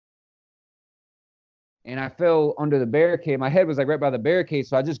and I fell under the barricade. My head was like right by the barricade,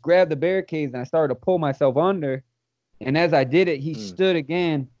 so I just grabbed the barricades and I started to pull myself under. And as I did it, he stood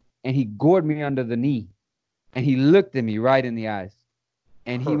again and he gored me under the knee, and he looked at me right in the eyes,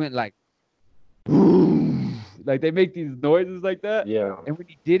 and he went like, boom, like they make these noises like that. Yeah. And when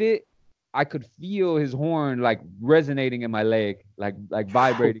he did it, I could feel his horn like resonating in my leg, like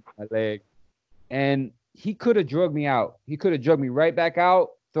vibrating in my leg. And he could have drugged me out. He could have drugged me right back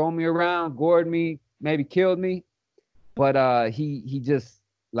out, thrown me around, gored me, maybe killed me. But he just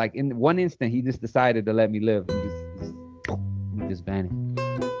like in one instant he just decided to let me live. He just vanished.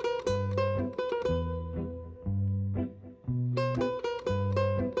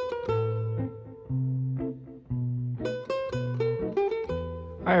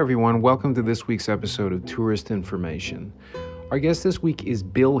 Hi everyone, welcome to this week's episode of Tourist Information. Our guest this week is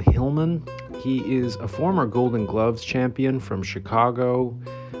Bill Hillman. He is a former Golden Gloves champion from Chicago,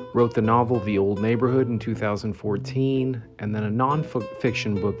 wrote the novel The Old Neighborhood in 2014, and then a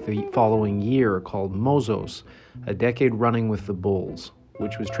non-fiction book the following year called Mozos, A Decade Running with the Bulls,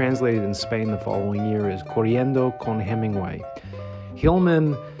 which was translated in Spain the following year as Corriendo con Hemingway.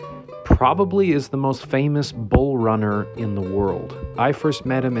 Hillman probably is the most famous bull runner in the world. I first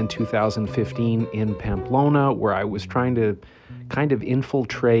met him in 2015 in Pamplona, where I was trying to kind of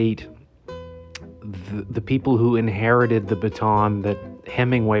infiltrate the people who inherited the baton that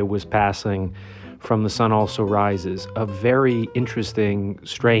Hemingway was passing from The Sun Also Rises. A very interesting,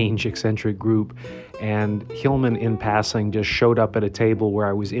 strange, eccentric group. And Hillman, in passing, just showed up at a table where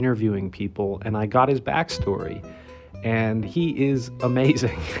I was interviewing people, and I got his backstory. And he is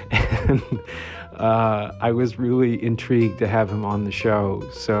amazing. And I was really intrigued to have him on the show.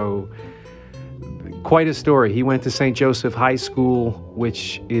 So, quite a story. He went to St. Joseph High School,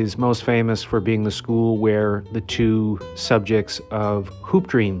 which is most famous for being the school where the two subjects of Hoop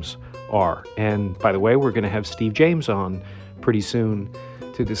Dreams are. And by the way, we're going to have Steve James on pretty soon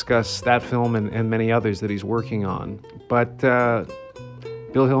to discuss that film and many others that he's working on. But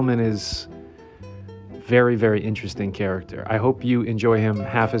Bill Hillman is very, very interesting character. I hope you enjoy him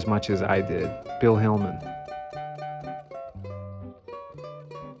half as much as I did. Bill Hillman.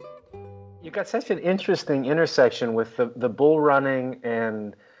 You got such an interesting intersection with the bull running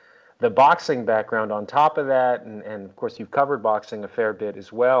and the boxing background on top of that, and of course you've covered boxing a fair bit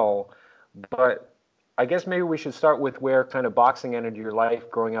as well. But I guess maybe we should start with where kind of boxing entered your life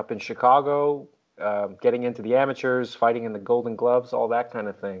growing up in Chicago, getting into the amateurs, fighting in the Golden Gloves, all that kind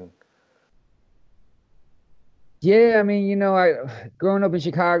of thing. Yeah, I mean, I growing up in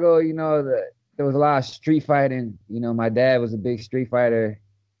Chicago, there was a lot of street fighting. My dad was a big street fighter.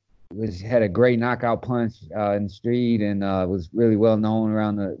 Had a great knockout punch in the street, and was really well known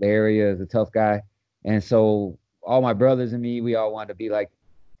around the area as a tough guy. And so all my brothers and me, we all wanted to be like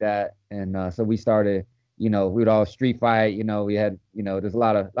that. And so we started, we would all street fight. We had, there's a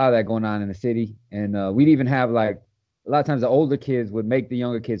lot of that going on in the city. And we'd even have like a lot of times the older kids would make the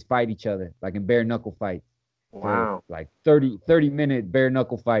younger kids fight each other, like in bare knuckle fights. Wow. Like 30-minute bare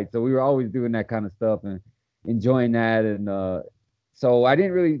knuckle fights. So we were always doing that kind of stuff and enjoying that. And so I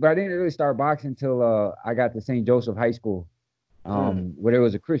didn't really start boxing until I got to St. Joseph High School, where there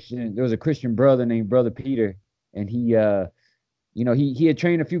was a Christian brother named Brother Peter, and he had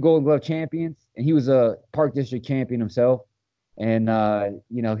trained a few Golden Glove champions, and he was a Park District champion himself. And I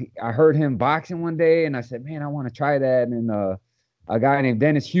heard him boxing one day, and I said, man, I want to try that. And a guy named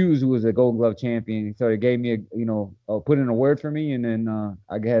Dennis Hughes, who was a Golden Glove champion, he sort of gave me put in a word for me, and then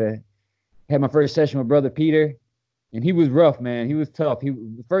I had my first session with Brother Peter. And he was rough, man. He was tough.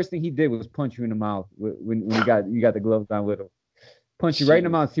 The first thing he did was punch you in the mouth when you got the gloves on with him. Punch you right in the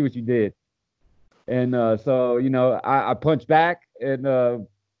mouth, see what you did. And so I punched back, and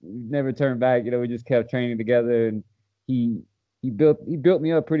never turned back. We just kept training together, and he built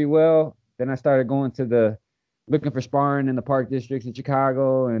me up pretty well. Then I started going to looking for sparring in the Park Districts in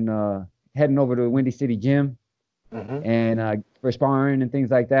Chicago, and heading over to the Windy City Gym, and for sparring and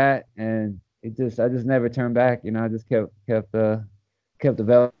things like that. And I just never turned back. I just kept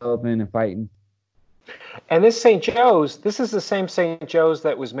developing and fighting. And this St. Joe's, this is the same St. Joe's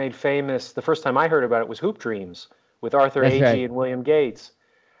that was made famous. The first time I heard about it was Hoop Dreams with Arthur Agee right. and William Gates.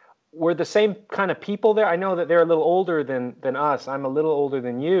 Were the same kind of people there? I know that they're a little older than us. I'm a little older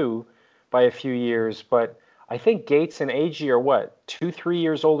than you by a few years, but I think Gates and Agee are what, 2-3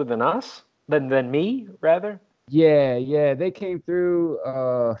 years older than us? Than me, rather? Yeah. They came through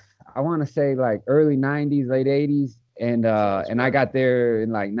I want to say like early 90s, late 80s, and I got there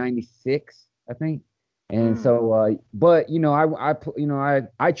in like 96, I think. And so but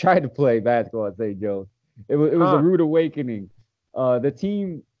I tried to play basketball at St. Joe's. It was a rude awakening. The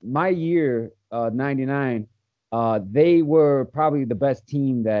team my year, 99, they were probably the best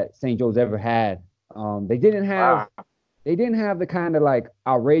team that St. Joe's ever had. They didn't have Wow. they didn't have the kind of like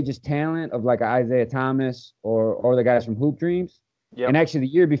outrageous talent of like Isaiah Thomas or the guys from Hoop Dreams. And Yep. actually, the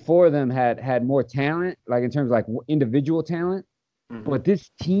year before them had more talent, like in terms of like individual talent. Hmm. But this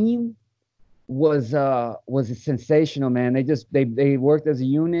team was sensational, man. They worked as a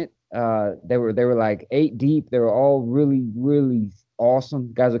unit. They were like 8 deep. They were all really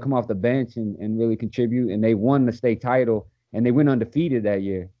awesome guys that come off the bench and really contribute. And they won the state title and they went undefeated that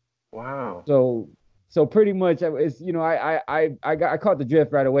year. Wow. So so pretty much it's I caught the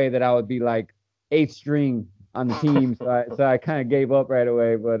drift right away that I would be like eighth string on the team. So I kind of gave up right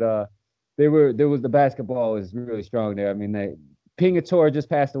away. But there was the basketball was really strong there. I mean Pingator just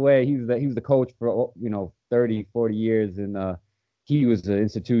passed away. He was the coach for 30, 40 years and he was the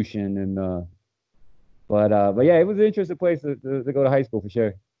institution and but yeah, it was an interesting place to go to high school for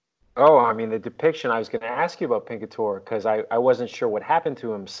sure. Oh, I mean, the depiction, I was going to ask you about Pinkator because I wasn't sure what happened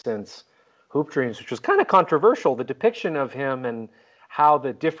to him since Hoop Dreams, which was kind of controversial. The depiction of him and how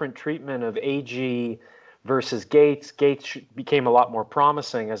the different treatment of AG versus Gates. Gates became a lot more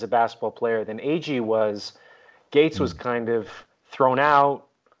promising as a basketball player than AG was. Gates was Mm. kind of thrown out,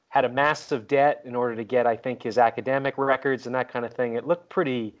 had a massive debt in order to get, I think, his academic records and that kind of thing. It looked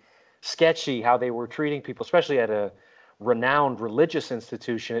pretty sketchy how they were treating people, especially at a renowned religious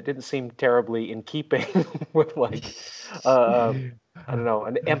institution. It didn't seem terribly in keeping with like I don't know,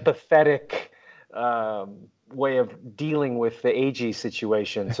 an empathetic um, way of dealing with the AG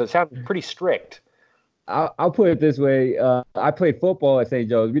situation. So it sounded pretty strict. I'll put it this way. I played football at St.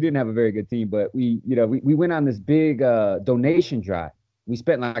 Joe's. We didn't have a very good team, but we went on this big donation drive. We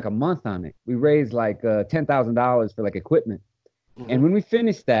spent like a month on it. We raised like $10,000 for like equipment. And Hmm. when we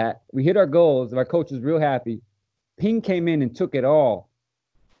finished that, we hit our goals. Our coach was real happy. Ping came in and took it all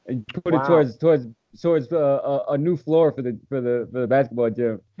and put it Wow, towards a new floor for the basketball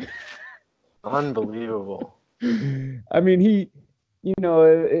gym. unbelievable. I mean, you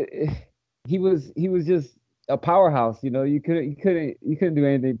know, he was just a powerhouse. You couldn't do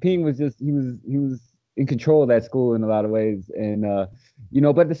anything. Ping was just he was in control of that school in a lot of ways, and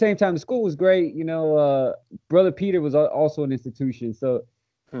but at the same time, the school was great. Brother Peter was also an institution, so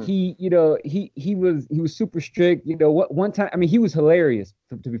Hmm. he was super strict. What one time, I mean, he was hilarious.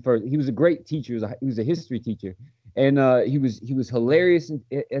 To be first, he was a great teacher. He was a history teacher, and he was hilarious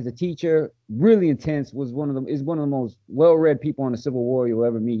as a teacher. Really intense. Is one of the most well-read people on the Civil War you'll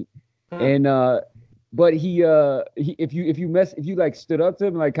ever meet. Hmm. And but he if you like stood up to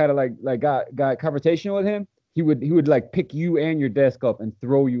him like kind of like got confrontational with him, he would like pick you and your desk up and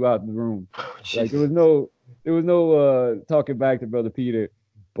throw you out of the room. Oh, Like jeez. there was no talking back to Brother Peter.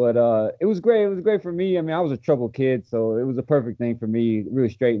 But it was great. It was great for me. I mean, I was a troubled kid, so it was a perfect thing for me. It really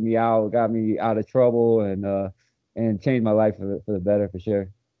straightened me out, got me out of trouble, and changed my life for the better for sure.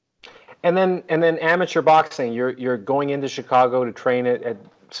 And then amateur boxing. You're going into Chicago to train at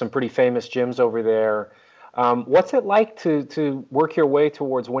some pretty famous gyms over there. What's it like to work your way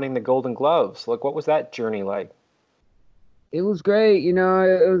towards winning the Golden Gloves? Like, what was that journey like? It was great. It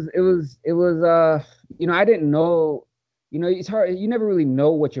was I didn't know. It's hard. You never really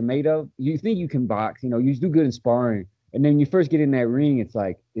know what you're made of. You think you can box. You do good in sparring, and then you first get in that ring. It's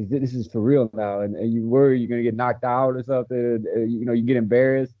like, this is for real now, and you worry you're gonna get knocked out or something. You get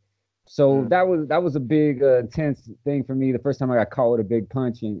embarrassed. So Mm. that was a big intense thing for me. The first time I got caught with a big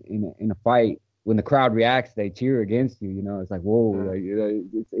punch in a fight, when the crowd reacts, they cheer against you. It's like whoa, Mm.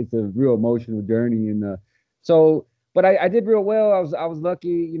 like it's a real emotional journey, and so. But I did real well. I was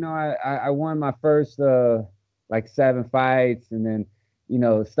lucky. I won my first like 7 fights, and then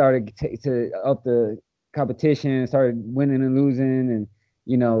started to up the competition, started winning and losing, and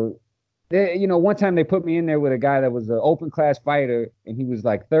you know one time they put me in there with a guy that was an open class fighter, and he was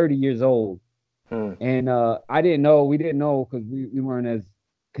like 30 years old, Mm. and we didn't know because we weren't as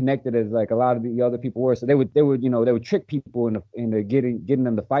connected as like a lot of the other people were. So they would trick people into getting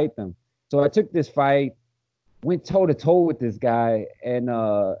them to fight them. So I took this fight, went toe to toe with this guy, and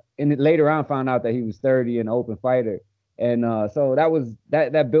later on found out that he was 30 and an open fighter, and so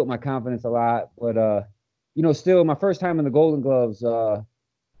that built my confidence a lot. But still my first time in the Golden Gloves,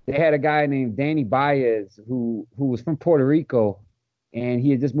 they had a guy named Danny Baez who was from Puerto Rico, and he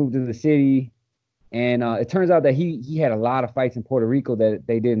had just moved to the city, and it turns out that he had a lot of fights in Puerto Rico that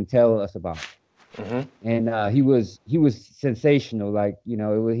they didn't tell us about, Hmm. and he was sensational. Like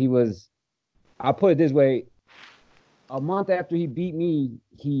he was. I'll put it this way: a month after he beat me,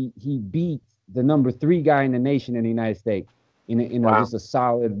 he beat the number 3 guy in the nation in the United States in Wow. just a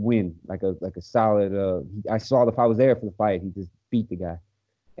solid win, like a solid. I saw if I was there for the fight. He just beat the guy.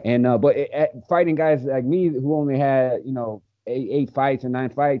 And but fighting guys like me who only had eight fights or nine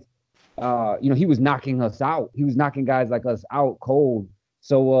fights, he was knocking us out. He was knocking guys like us out cold.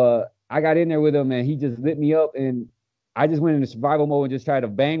 So I got in there with him, and he just lit me up, and I just went into survival mode and just tried to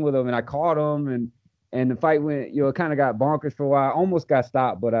bang with him, and I caught him, and the fight went, it kind of got bonkers for a while. Almost got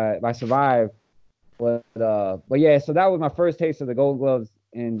stopped, but I survived. But yeah, so that was my first taste of the Golden Gloves,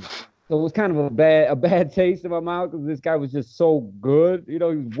 and so it was kind of a bad taste in my mouth because this guy was just so good.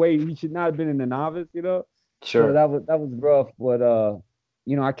 He should not have been in the novice. So Sure. that was rough. But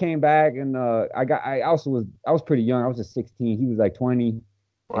I came back and I was pretty young. I was just 16. He was like 20,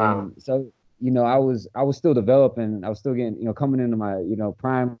 Wow. and so I was still developing. I was still getting coming into my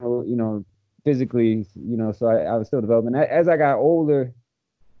prime physically. So I was still developing. As I got older,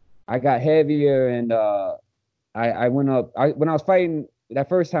 I got heavier, and I went up. When I was fighting that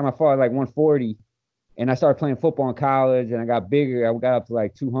first time, I fought like 140, and I started playing football in college, and I got bigger. I got up to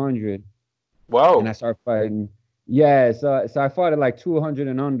like 200, and I Whoa. started fighting. Yeah, so I fought at like 200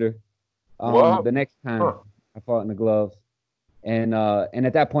 and under. Whoa. The next time Huh. I fought in the gloves, and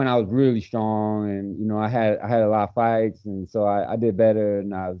at that point I was really strong, and I had a lot of fights, and so I did better,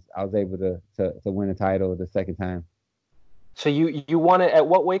 and I was able to win a title the second time. So you won it. At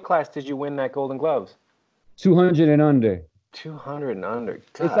what weight class did you win that Golden Gloves? 200 and under. 200 and under.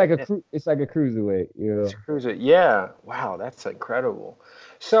 It's God, like it's like a cruiserweight, it's cruiser. Yeah. Wow, that's incredible.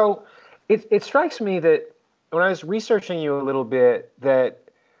 So it strikes me that when I was researching you a little bit, that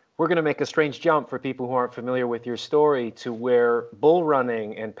we're going to make a strange jump for people who aren't familiar with your story to where bull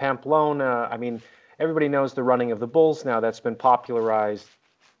running and Pamplona. I mean, everybody knows the running of the bulls now. That's been popularized.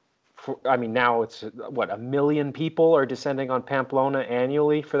 I mean, now it's what, 1 million people are descending on Pamplona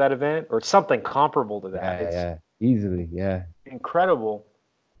annually for that event, or something comparable to that. Yeah, It's yeah, easily, yeah, incredible.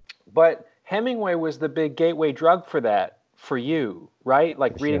 But Hemingway was the big gateway drug for that for you, right?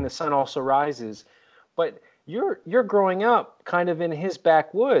 Like for reading sure. The Sun Also Rises. But you're growing up kind of in his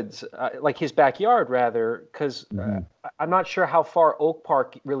backwoods, like his backyard rather, because Hmm. I'm not sure how far Oak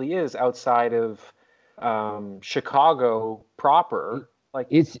Park really is outside of Chicago It, proper. Like,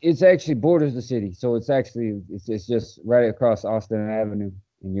 it's actually borders the city, so it's just right across Austin Avenue,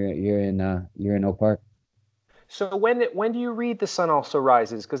 and you're in Oak Park. so when do you read The Sun Also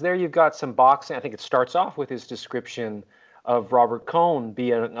Rises? Because there you've got some boxing. I think it starts off with his description of Robert Cohn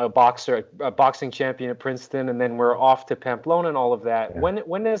being a boxer, a boxing champion at Princeton, and then we're off to Pamplona and all of that. Yeah,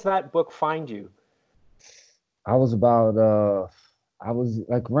 When does that book find you? I was about I was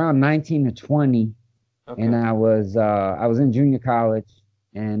like around 19 to 20, and Okay. I was in junior college,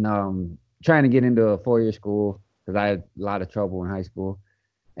 and trying to get into a 4-year school because I had a lot of trouble in high school,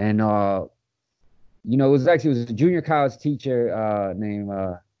 and it was a junior college teacher named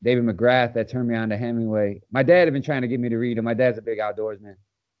David McGrath that turned me on to Hemingway. My dad had been trying to get me to read him. My dad's a big outdoorsman,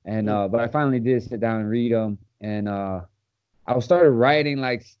 and Hmm. but I finally did sit down and read him, and I started writing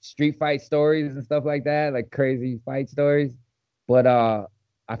like street fight stories and stuff like that, like crazy fight stories. But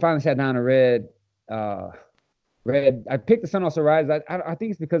I finally sat down and uh, I picked The Sun Also Rises. I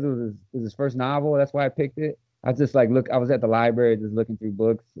think it's because it was his first novel. That's why I picked it. I just like look. I was at the library just looking through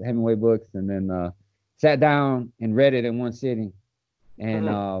books, Hemingway books, and then sat down and read it in one sitting. And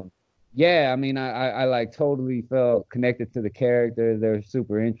Hmm. yeah, I mean, I like totally felt connected to the characters. They're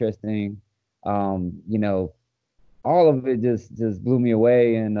super interesting. Um, you know, all of it just blew me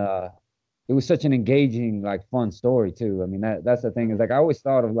away, and it was such an engaging, like fun story too. I mean, that's the thing is like I always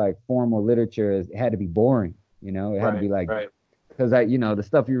thought of like formal literature as it had to be boring. It had to Right. be like Right. because the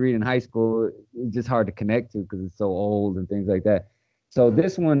stuff you read in high school it's just hard to connect to because it's so old and things like that. So Hmm.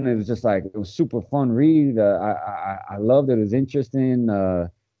 this one it was just like it was super fun read. I loved it. It was interesting,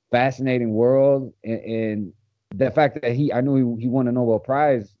 fascinating world, and the fact that I knew he won a Nobel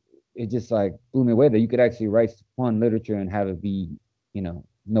Prize. It just like blew me away that you could actually write fun literature and have it be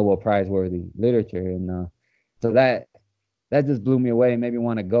Nobel Prize worthy literature, and so that just blew me away and made me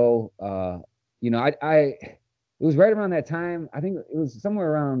want to go. I it was right around that time. I think it was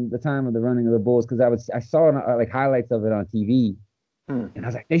somewhere around the time of the running of the bulls because I saw like highlights of it on TV, Hmm. and I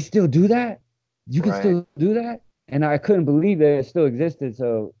was like, they still do that? You can Right. still do that? And I couldn't believe that it still existed.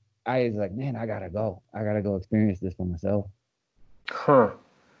 So I was like, man, I gotta go. I gotta go experience this for myself. Huh.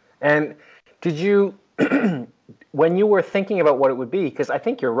 And did you, when you were thinking about what it would be, because I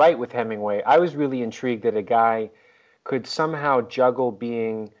think you're right with Hemingway, I was really intrigued that a guy could somehow juggle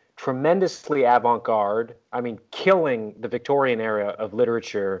being tremendously avant-garde, I mean, killing the Victorian era of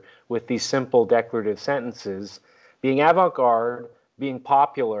literature with these simple declarative sentences, being avant-garde, being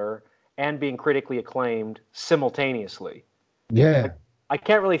popular, and being critically acclaimed simultaneously. Yeah. I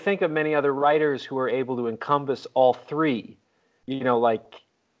can't really think of many other writers who are able to encompass all three. Like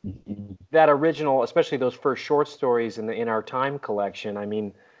Mhm. that original, especially those first short stories in our Time collection. I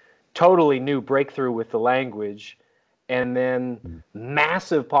mean, totally new breakthrough with the language, and then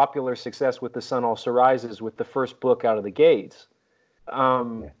massive popular success with The Sun Also Rises with the first book out of the gates.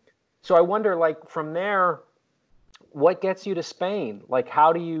 Um, Yeah. so I wonder, like, from there, what gets you to Spain? Like,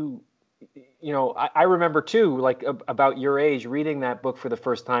 how do you, I remember too, like about your age, reading that book for the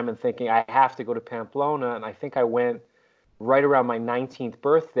first time and thinking, I have to go to Pamplona. And I think I went right around my 19th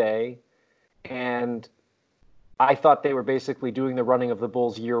birthday. And I thought they were basically doing the running of the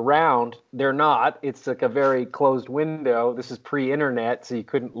bulls year round. They're not. It's like a very closed window. This is pre-internet, so you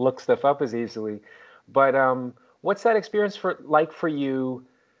couldn't look stuff up as easily. But what's that experience for you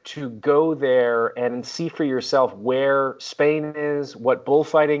to go there and see for yourself where Spain is, what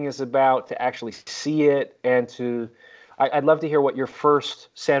bullfighting is about, to actually see it, and to I'd love to hear what your first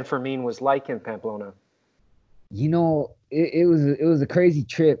San Fermin was like in Pamplona. It was a crazy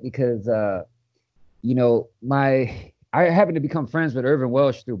trip because my I happened to become friends with Irvin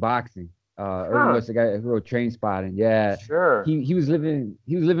Welsh through boxing. Irvin Huh? Welsh, the guy who wrote Train Spotting. Yeah. Sure. He was living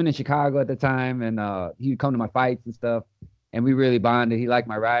in Chicago at the time, and he would come to my fights and stuff, and we really bonded. He liked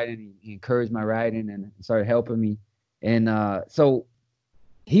my riding. He encouraged my riding and started helping me. And so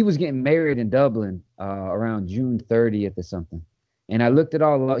he was getting married in Dublin around June 30th or something. And I looked it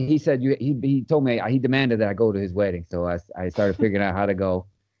all up. He said he told me he demanded that I go to his wedding. So I started figuring out how to go.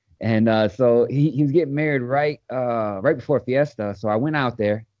 And so he was getting married right before Fiesta. So I went out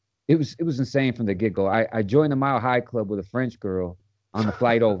there. It was insane from the get go. I joined the Mile High Club with a French girl on the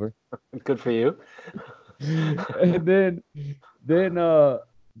flight over. Good for you. And then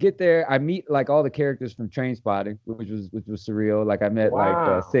get there, I meet like all the characters from Train Spotting, which was surreal. Like I met like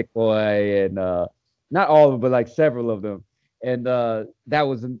Wow. Sick Boy and not all of them, but like several of them. And that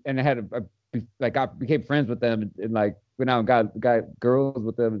was and I had like I became friends with them and like went out and got girls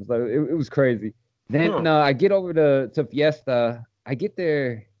with them. And so it was crazy. Then Huh. I get over to Fiesta. I get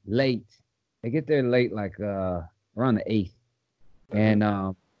there late. I get there late, like around the 8th, Hmm.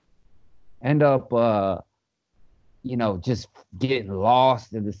 and end up just getting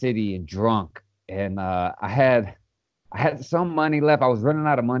lost in the city and drunk. And I had some money left. I was running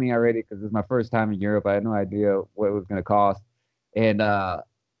out of money already because it was my first time in Europe. I had no idea what it was gonna cost. And I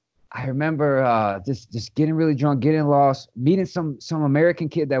remember just getting really drunk, getting lost, meeting some American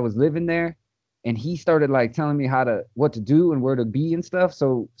kid that was living there, and he started like telling me what to do and where to be and stuff.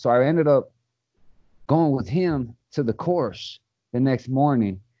 So I ended up going with him to the course the next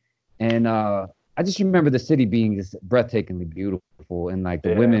morning, and I just remember the city being just breathtakingly beautiful, and like the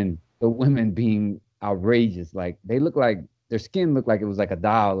Yeah. women being outrageous. Like they look like their skin looked like it was like a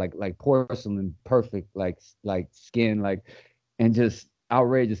doll, like porcelain, perfect, like skin, like and just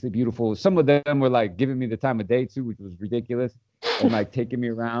outrageously beautiful. Some of them were like giving me the time of day too, which was ridiculous, and like taking me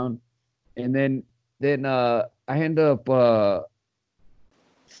around. And then I end up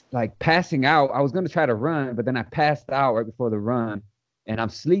like passing out. I was gonna try to run, but then I passed out right before the run, and I'm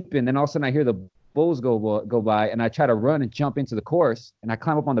sleeping. Then all of a sudden I hear the bulls go by, and I try to run and jump into the course, and I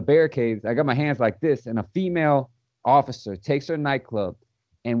climb up on the barricades. I got my hands like this, and a female officer takes her nightclub,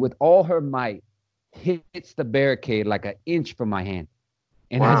 and with all her might hits the barricade like an inch from my hand,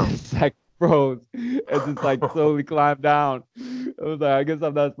 and I Wow. just like froze and just like slowly climbed down. I was like, I guess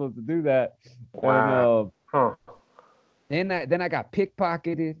I'm not supposed to do that, and Wow. Huh. then I got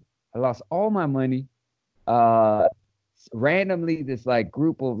pickpocketed. I lost all my money. Uh, Randomly, this like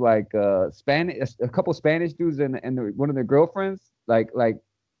group of like Spanish, a couple Spanish dudes and one of their girlfriends like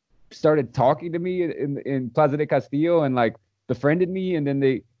started talking to me in Plaza de Castillo and like befriended me, and then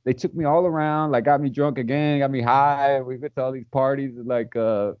they took me all around, like got me drunk again, got me high. We went to all these parties and like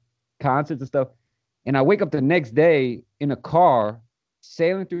concerts and stuff. And I wake up the next day in a car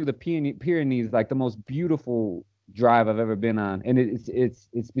sailing through the Pyrenees, like the most beautiful drive I've ever been on. And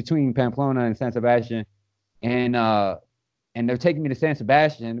it's between Pamplona and San Sebastian. And they're taking me to San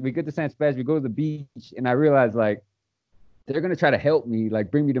Sebastian. We get to San Sebastian, we go to the beach, and I realize like they're gonna try to help me, like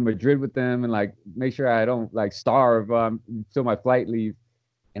bring me to Madrid with them and like make sure I don't like starve until my flight leaves.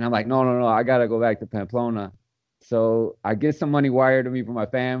 And I'm like, no, no, no, I gotta go back to Pamplona. So I get some money wired to me from my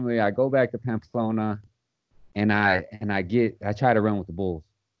family. I go back to Pamplona, and I try to run with the Bulls,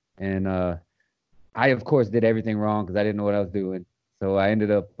 and I of course did everything wrong because I didn't know what I was doing. So I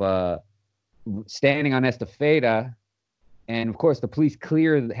ended up standing on Estafeta, and of course the police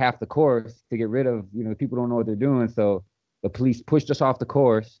cleared half the course to get rid of people don't know what they're doing. So the police pushed us off the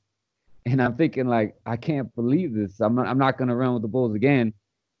course, and I'm thinking like I can't believe this. I'm not gonna run with the Bulls again.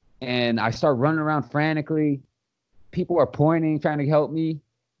 And I start running around frantically. People are pointing, trying to help me.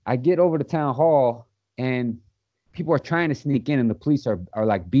 I get over to town hall, and people are trying to sneak in, and the police are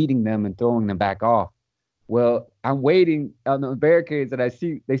like beating them and throwing them back off. Well, I'm waiting on the barricades, and I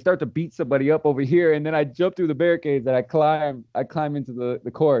see they start to beat somebody up over here, and then I jump through the barricades and I climb into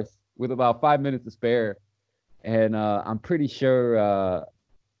the course with about 5 minutes to spare, and I'm pretty sure.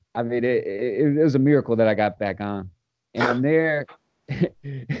 I mean, it was a miracle that I got back on, and I'm there,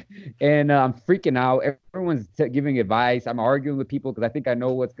 and I'm freaking out. Everyone's giving advice. I'm arguing with people because I think I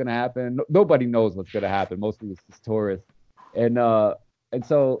know what's gonna happen. Nobody knows what's gonna happen. Mostly it's just tourists, and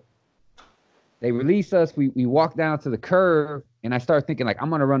so they release us. We walk down to the curve, and I start thinking like I'm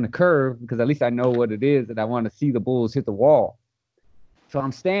gonna run the curve because at least I know what it is, and I want to see the bulls hit the wall. So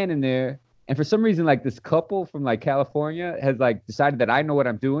I'm standing there, and for some reason, like this couple from like California has like decided that I know what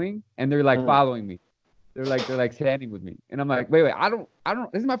I'm doing, and they're like following me. They're like standing with me, and I'm like, wait, I don't.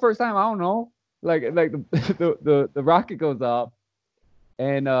 This is my first time. I don't know. Like the rocket goes off,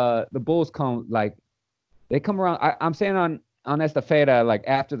 and the bulls come like they come around. I'm standing on Estafeta like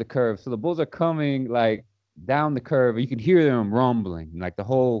after the curve, so the bulls are coming like down the curve. You can hear them rumbling, like the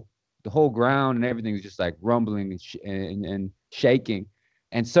whole ground and everything is just like rumbling and shaking,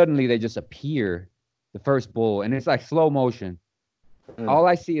 and suddenly they just appear, the first bull, and it's like slow motion. All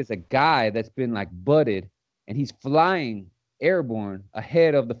I see is a guy that's been like butted, and he's flying airborne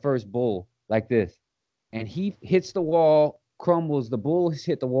ahead of the first bull like this, and he hits the wall, crumbles. The bulls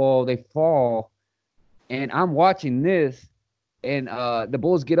hit the wall, they fall, and I'm watching this, and the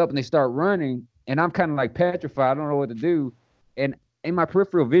bulls get up and they start running, and I'm kind of like petrified. I don't know what to do, and in my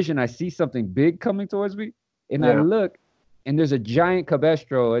peripheral vision, I see something big coming towards me, and I look, and there's a giant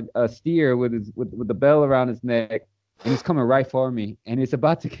cabestro, a steer with the bell around his neck, and it's coming right for me, and it's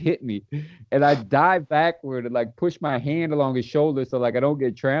about to hit me, and I dive backward and like push my hand along his shoulder so like I don't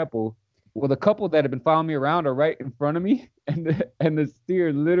get trampled. Well, the couple that have been following me around are right in front of me, and the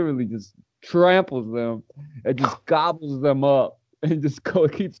steer literally just tramples them and just gobbles them up and just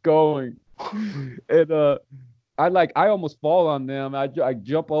keeps going, and I almost fall on them. I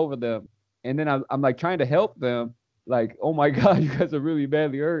jump over them, and then I'm like trying to help them, like, oh my God, you guys are really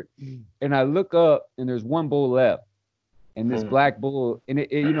badly hurt, and I look up and there's one bull left. And this black bull, and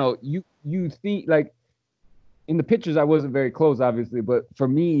you think like in the pictures I wasn't very close, obviously, but for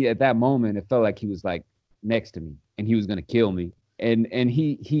me at that moment it felt like he was like next to me and he was gonna kill me. And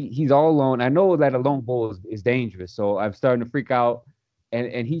he's all alone. I know that a lone bull is dangerous, so I'm starting to freak out.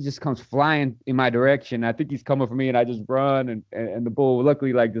 And he just comes flying in my direction. I think he's coming for me, and I just run, and the bull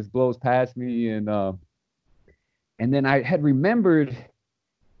luckily like just blows past me, and then I had remembered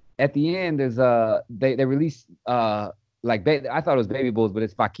at the end is they released I thought it was baby bulls, but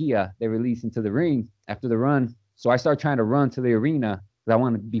it's vaquilla. They release into the ring after the run. So I start trying to run to the arena because I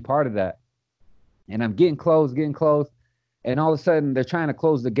want to be part of that. And I'm getting close. And all of a sudden they're trying to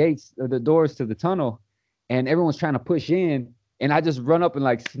close the gates, the doors to the tunnel, and everyone's trying to push in. And I just run up and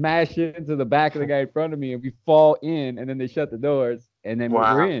like smash into the back of the guy in front of me, and we fall in, and then they shut the doors, and then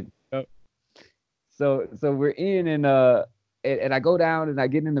we're in. So we're in, and I go down and I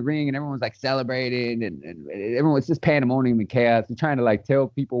get in the ring, and everyone's like celebrating, and everyone's just pandemonium and chaos. They're trying to like tell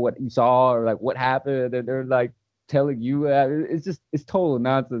people what you saw or like what happened. They're like telling you it's total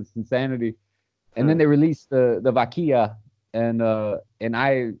nonsense, insanity. And then they released the vaquilla, and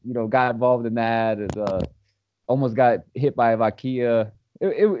I got involved in that, and almost got hit by a vaquilla.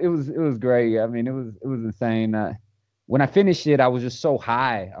 It was great. I mean, it was insane. When I finished it, I was just so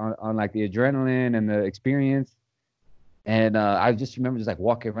high on like the adrenaline and the experience. And I just remember just like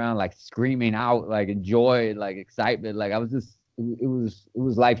walking around, like screaming out, like joy, like excitement. Like I was just, it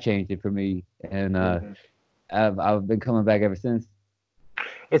was life changing for me. And I've been coming back ever since.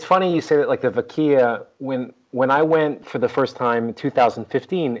 It's funny you say that, like the vaquilla, when I went for the first time in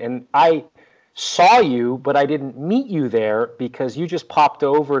 2015, and I saw you, but I didn't meet you there because you just popped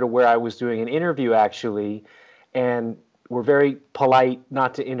over to where I was doing an interview actually, and were very polite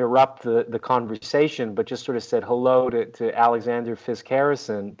not to interrupt the conversation, but just sort of said hello to Alexander Fisk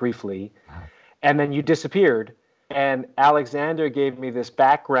Harrison briefly. And then you disappeared. And Alexander gave me this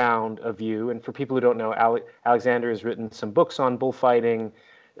background of you. And for people who don't know, Alexander has written some books on bullfighting,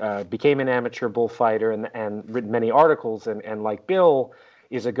 became an amateur bullfighter, and written many articles. And like Bill,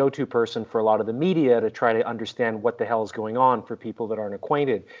 is a go-to person for a lot of the media to try to understand what the hell is going on for people that aren't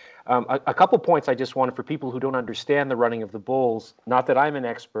acquainted. A couple points I just wanted for people who don't understand the running of the bulls, not that I'm an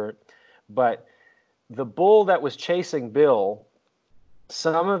expert, but the bull that was chasing Bill,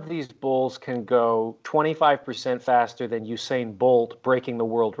 some of these bulls can go 25% faster than Usain Bolt breaking the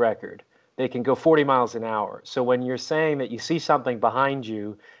world record. They can go 40 miles an hour. So when you're saying that you see something behind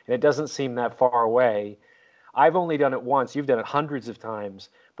you and it doesn't seem that far away, I've only done it once. You've done it hundreds of times.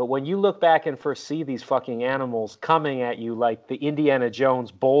 But when you look back and first see these fucking animals coming at you like the Indiana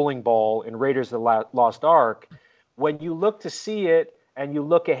Jones bowling ball in Raiders of the Lost Ark, when you look to see it and you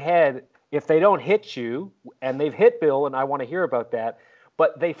look ahead, if they don't hit you, and they've hit Bill, and I want to hear about that,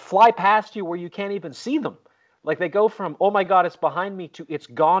 but they fly past you where you can't even see them. Like they go from, oh my God, it's behind me, to it's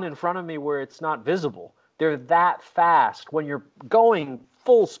gone in front of me where it's not visible. They're that fast when you're going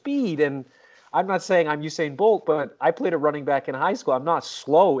full speed. And I'm not saying I'm Usain Bolt, but I played a running back in high school. I'm not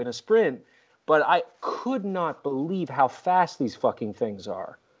slow in a sprint, but I could not believe how fast these fucking things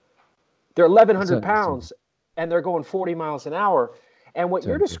are. They're 1,100 pounds, and they're going 40 miles an hour. And what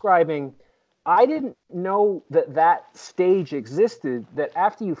you're describing, I didn't know that stage existed, that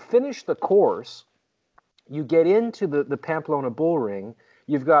after you finish the course, you get into the Pamplona Bull Ring.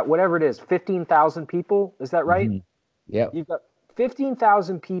 You've got whatever it is, 15,000 people. Is that right? Mm-hmm. Yeah. You've got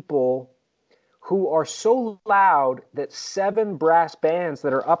 15,000 people who are so loud that 7 brass bands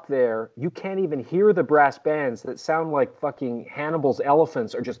that are up there, you can't even hear the brass bands that sound like fucking Hannibal's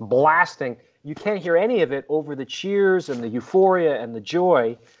elephants are just blasting. You can't hear any of it over the cheers and the euphoria and the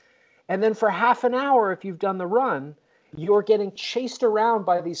joy. And then for half an hour, if you've done the run, you're getting chased around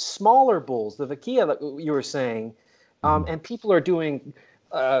by these smaller bulls, the vaquilla that you were saying, and people are doing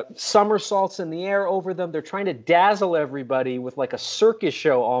somersaults in the air over them. They're trying to dazzle everybody with like a circus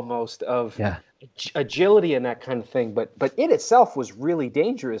show almost of agility and that kind of thing. But it itself was really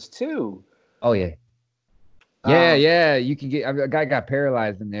dangerous too. Oh yeah. Yeah. You can get. A guy got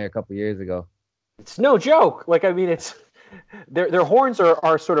paralyzed in there a couple years ago. It's no joke. Like, I mean, it's their horns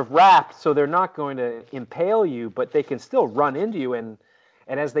are sort of wrapped, so they're not going to impale you, but they can still run into you. And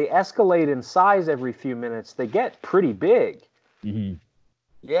as they escalate in size every few minutes, they get pretty big. Mm-hmm.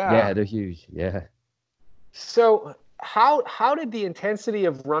 Yeah, they're huge. Yeah. So how did the intensity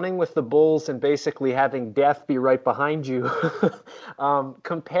of running with the bulls and basically having death be right behind you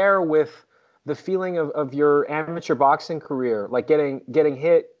compare with the feeling of your amateur boxing career, like getting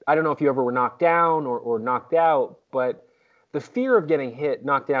hit? I don't know if you ever were knocked down or knocked out, but the fear of getting hit,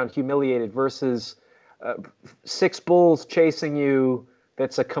 knocked down, humiliated versus 6 bulls chasing you.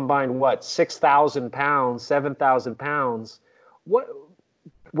 That's a combined 6,000 pounds, 7,000 pounds. What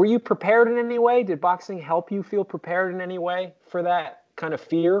were you prepared in any way? Did boxing help you feel prepared in any way for that kind of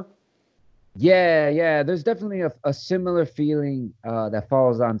fear? Yeah. There's definitely a similar feeling that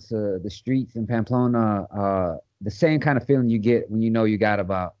falls onto the streets in Pamplona. The same kind of feeling you get when you know you got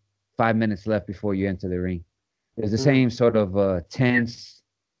about 5 minutes left before you enter the ring. There's the same sort of tense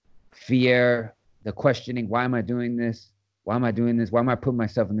fear, the questioning, why am I doing this? Why am I doing this? Why am I putting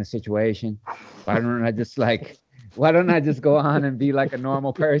myself in this situation? Why don't I just go on and be like a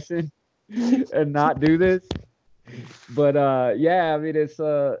normal person and not do this? But I mean, it's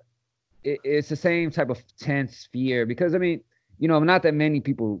the same type of tense fear because, I mean, not that many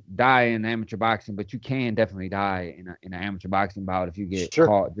people die in amateur boxing, but you can definitely die in an amateur boxing bout if you get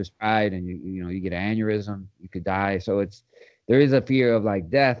caught just right and you get an aneurysm, you could die. So there is a fear of like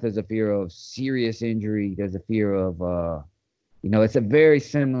death. There's a fear of serious injury. There's a fear of it's a very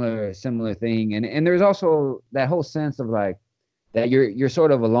similar thing. And there's also that whole sense of like that you're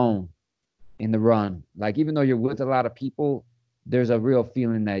sort of alone in the run. Like even though you're with a lot of people, there's a real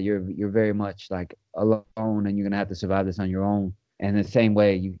feeling that you're very much like alone and you're gonna have to survive this on your own. And the same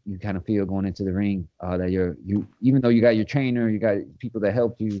way you kind of feel going into the ring that you even though you got your trainer, you got people that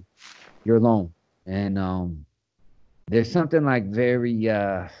helped you, you're alone. And there's something like very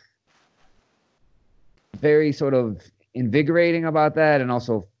sort of invigorating about that, and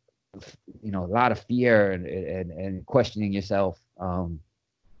also a lot of fear and questioning yourself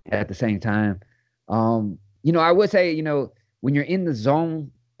at the same time. I would say when you're in the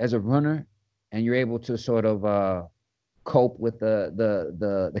zone as a runner and you're able to sort of cope with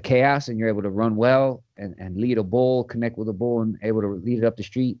the chaos and you're able to run well and lead a bull, connect with a bull and able to lead it up the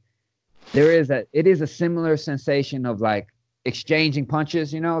street, it is a similar sensation of like exchanging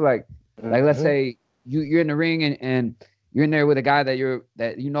punches, like let's say you're in the ring and you're in there with a guy that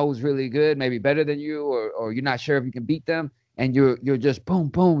is really good, maybe better than you, or you're not sure if you can beat them, and you're just boom,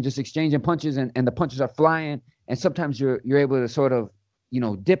 boom, just exchanging punches and the punches are flying. And sometimes you're able to sort of,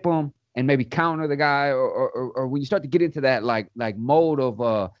 dip them and maybe counter the guy, or when you start to get into that like mode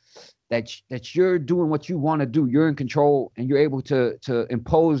of that you're doing what you want to do, you're in control and you're able to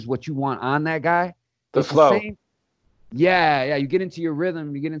impose what you want on that guy. The flow. Yeah. You get into your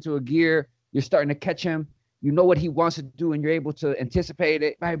rhythm, you get into a gear, you're starting to catch him. You know what he wants to do, and you're able to anticipate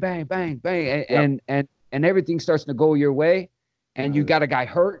it. Bang, bang, bang, bang, and everything starts to go your way. And you got a guy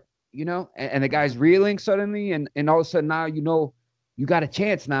hurt, and the guy's reeling suddenly, and all of a sudden now you got a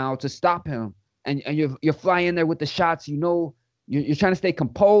chance now to stop him, and you fly in there with the shots. You you're trying to stay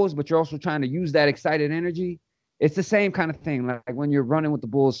composed, but you're also trying to use that excited energy. It's the same kind of thing, like when you're running with the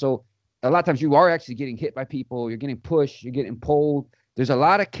bulls. So a lot of times you are actually getting hit by people, you're getting pushed, you're getting pulled. There's a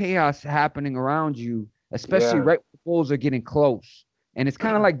lot of chaos happening around you, especially right when the bulls are getting close. And it's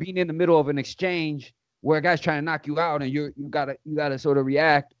kind of like being in the middle of an exchange where a guy's trying to knock you out, and you gotta sort of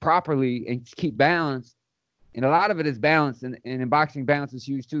react properly and keep balance. And a lot of it is balance, and in boxing, balance is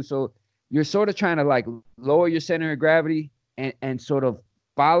huge too. So you're sort of trying to like lower your center of gravity and sort of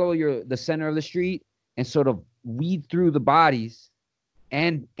follow the center of the street and sort of weed through the bodies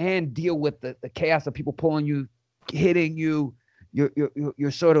and deal with the chaos of people pulling you, hitting you.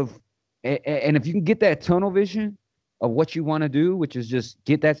 You're sort of, and if you can get that tunnel vision of what you want to do, which is just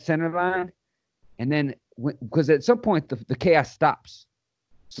get that center line, and then because at some point the chaos stops.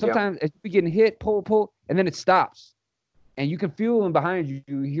 Sometimes as you're getting hit, pull, and then it stops, and you can feel them behind you.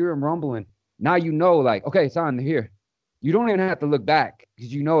 You hear them rumbling. Now you know, like, okay, it's on here. You don't even have to look back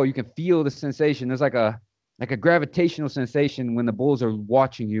because you can feel the sensation. There's like a gravitational sensation when the bulls are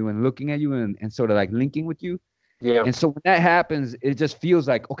watching you and looking at you and sort of like linking with you. Yeah. And so when that happens, it just feels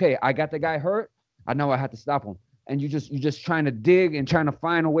like, okay, I got the guy hurt. I know I have to stop him. And you're just trying to dig and trying to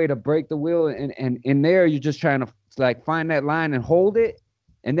find a way to break the wheel. And in there, you're just trying to like find that line and hold it.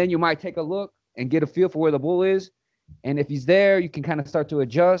 And then you might take a look and get a feel for where the bull is. And if he's there, you can kind of start to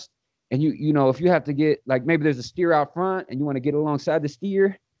adjust. And you know, if you have to get, like, maybe there's a steer out front and you want to get alongside the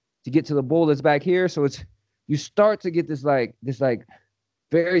steer to get to the bull that's back here. So you start to get this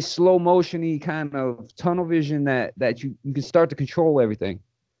very slow motion-y kind of tunnel vision that you can start to control everything.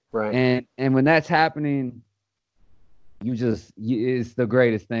 Right. And when that's happening, it's the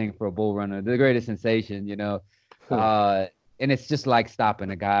greatest thing for a bull runner, the greatest sensation, you know. And it's just like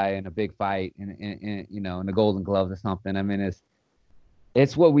stopping a guy in a big fight in you know, in the Golden Gloves or something. I mean,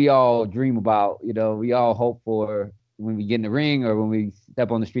 it's what we all dream about, you know. We all hope for when we get in the ring or when we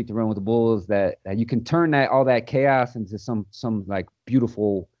step on the street to run with the bulls, that you can turn all that chaos into some like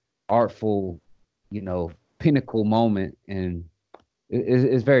beautiful, artful, you know, pinnacle moment. And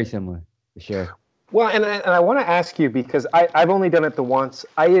it's very similar, for sure. Well, and I want to ask you, because I've only done it the once.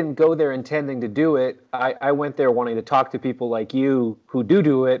 I didn't go there intending to do it. I went there wanting to talk to people like you who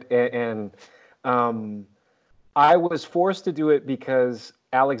do it. And I was forced to do it because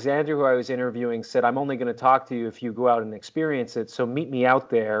Alexander, who I was interviewing, said, I'm only going to talk to you if you go out and experience it. So meet me out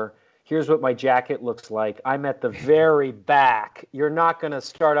there. Here's what my jacket looks like. I'm at the very back. You're not going to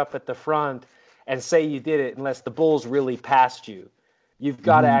start up at the front and say you did it unless the bulls really passed you. You've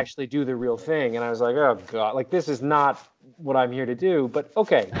got to actually do the real thing. And I was like, oh, God, like, this is not what I'm here to do. But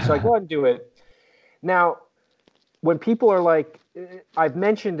okay, so I go ahead and do it. Now, when people are like, I've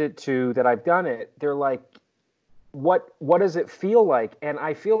mentioned it too, that I've done it, they're like, what does it feel like? And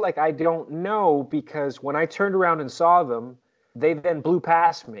I feel like I don't know, because when I turned around and saw them, they then blew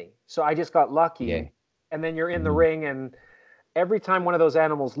past me. So I just got lucky. Yeah. And then you're in the ring, and every time one of those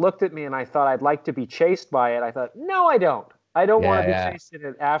animals looked at me and I thought I'd like to be chased by it, I thought, no, I don't. I don't want to be chasing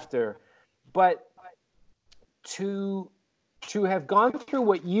it after. But to have gone through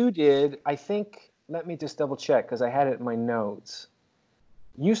what you did, I think, let me just double check because I had it in my notes.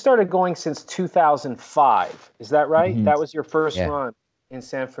 You started going since 2005. Is that right? Mm-hmm. That was your first run in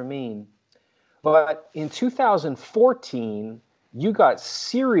San Fermin. But in 2014, you got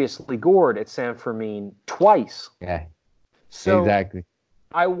seriously gored at San Fermin twice. Yeah, so exactly.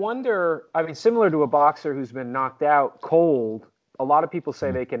 I wonder, I mean, similar to a boxer who's been knocked out cold, a lot of people say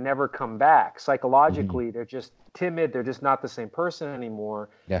they can never come back. Psychologically, they're just timid. They're just not the same person anymore.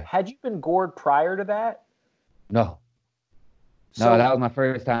 Yeah. Had you been gored prior to that? No. No, that was my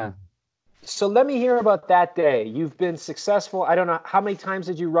first time. So let me hear about that day. You've been successful. I don't know, how many times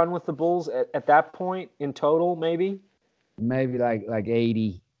did you run with the bulls at that point in total, maybe? Maybe like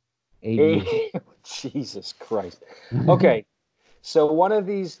 80. Jesus Christ. Okay. So one of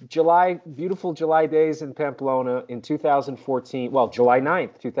these beautiful July days in Pamplona in 2014, well, July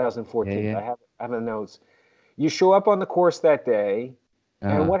 9th, 2014, I have the notes. You show up on the course that day,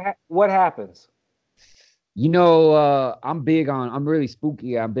 and what happens? You know, I'm really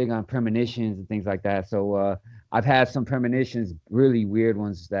spooky. I'm big on premonitions and things like that. So I've had some premonitions, really weird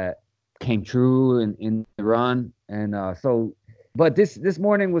ones that came true in the run. And but this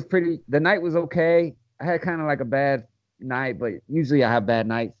morning was the night was okay. I had kind of like a bad night, but usually I have bad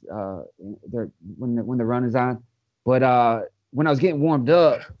nights when the run is on. But when I was getting warmed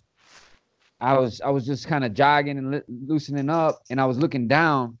up, I was just kind of jogging and loosening up, and I was looking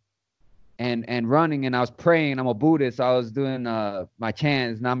down and running, and I was praying. I'm a Buddhist, so I was doing my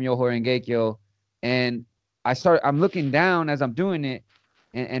chants, Nam Myoho Renge Kyo, and I'm looking down as I'm doing it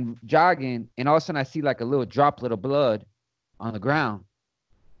and jogging, and all of a sudden I see like a little droplet of blood on the ground.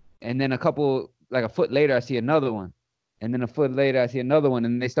 And then like a foot later, I see another one. And then a foot later, I see another one.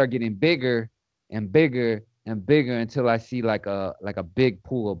 And they start getting bigger and bigger and bigger until I see like a big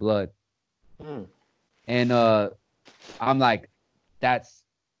pool of blood. And I'm like, that's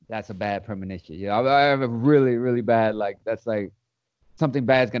a bad premonition. Yeah, I have a really, really bad, like, that's like something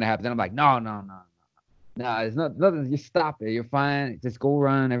bad's gonna happen. And I'm like, no, it's nothing. Just stop it. You're fine. Just go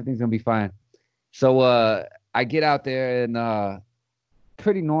run. Everything's gonna be fine. So I get out there and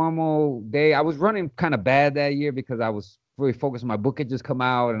pretty normal day. I was running kind of bad that year because I was really focused. My book had just come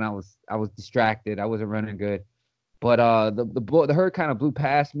out and I was distracted. I wasn't running good. But the herd kind of blew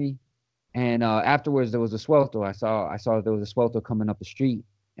past me. And afterwards, there was a swelter. I saw there was a swelter coming up the street,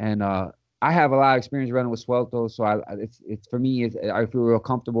 and I have a lot of experience running with swelters, so it's for me. I feel real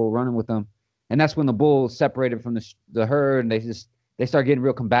comfortable running with them, and that's when the bull separated from the herd, and they start getting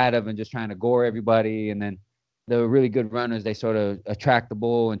real combative and just trying to gore everybody. And then the really good runners, they sort of attract the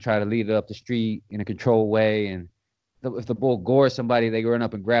bull and try to lead it up the street in a controlled way. And if the bull gores somebody, they run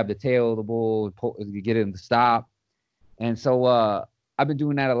up and grab the tail of the bull and get him to stop. And so I've been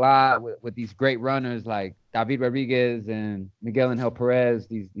doing that a lot with these great runners like David Rodriguez and Miguel Angel Perez,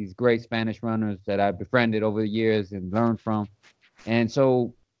 these great Spanish runners that I've befriended over the years and learned from. And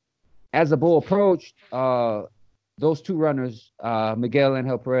so as the bull approached, those two runners, Miguel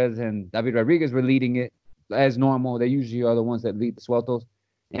Angel Perez and David Rodriguez, were leading it as normal. They usually are the ones that lead the sueltos.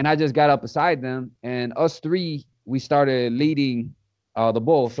 And I just got up beside them, and us three, we started leading the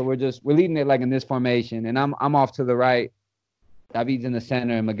bull. So we're leading it like in this formation, and I'm off to the right. David's in the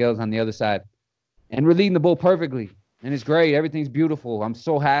center and Miguel's on the other side. And we're leading the bull perfectly. And it's great. Everything's beautiful. I'm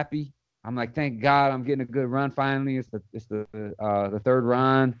so happy. I'm like, thank God I'm getting a good run finally. It's the third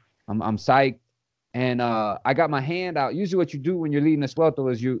run. I'm psyched. And I got my hand out. Usually what you do when you're leading a swelter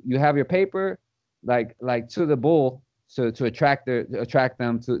is you have your paper like to the bull to attract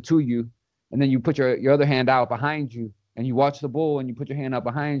them to you. And then you put your other hand out behind you and you watch the bull and you put your hand out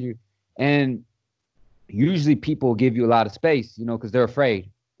behind you. And usually people give you a lot of space, because they're afraid.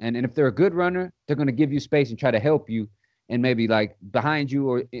 And if they're a good runner, they're going to give you space and try to help you and maybe like behind you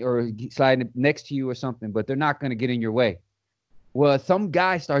or slide next to you or something, but they're not going to get in your way. Well, some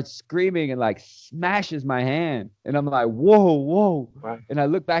guy starts screaming and like smashes my hand. And I'm like, whoa. Right. And I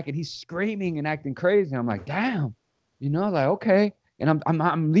look back and he's screaming and acting crazy. I'm like, damn, like, okay. And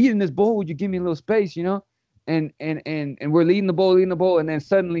I'm leading this bull. Would you give me a little space, And we're leading the bull. And then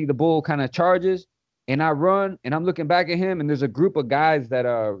suddenly the bull kind of charges. And I run, and I'm looking back at him, and there's a group of guys that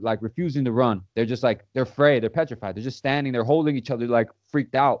are like refusing to run. They're just like, they're afraid, they're petrified. They're just standing, they're holding each other like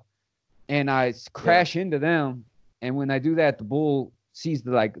freaked out. And I crash into them. And when I do that, the bull sees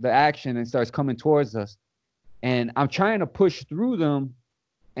the action and starts coming towards us. And I'm trying to push through them.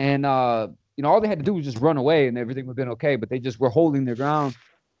 And, all they had to do was just run away and everything would have been okay. But they just were holding their ground.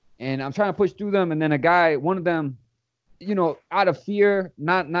 And I'm trying to push through them. And then one of them, out of fear,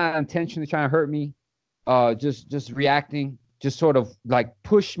 not intentionally trying to hurt me, just reacting, just sort of like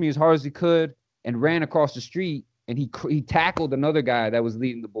pushed me as hard as he could and ran across the street. And he tackled another guy that was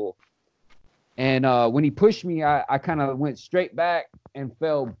leading the bull. And when he pushed me, I kind of went straight back and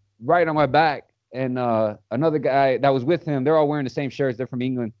fell right on my back. And another guy that was with him, they're all wearing the same shirts. They're from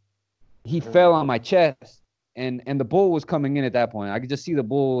England. He fell on my chest, and the bull was coming in at that point. I could just see the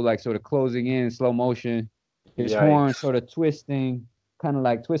bull like sort of closing in slow motion, his horn sort of twisting, kind of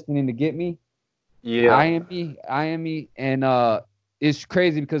like twisting in to get me. Yeah. I am me. And it's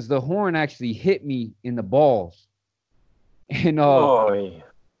crazy because the horn actually hit me in the balls. And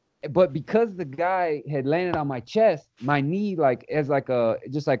but because the guy had landed on my chest, my knee, like as like a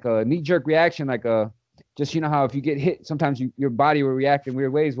knee-jerk reaction, like just how if you get hit, sometimes your body will react in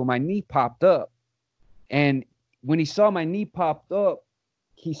weird ways. Well, my knee popped up, and when he saw my knee popped up,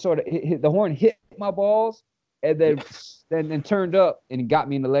 he sort of the horn hit my balls, and then turned up and got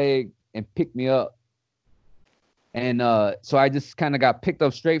me in the leg and picked me up. And so I just kind of got picked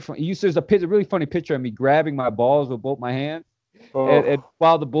up straight from. There's a really funny picture of me grabbing my balls with both my hands. And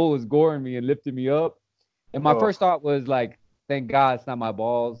while the bull was goring me and lifting me up. And my first thought was like, thank God it's not my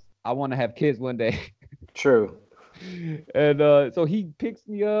balls. I want to have kids one day. True. And so he picks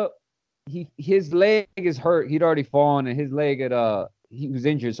me up. His leg is hurt. He'd already fallen, and his leg he was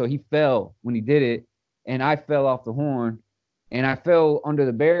injured. So he fell when he did it. And I fell off the horn. And I fell under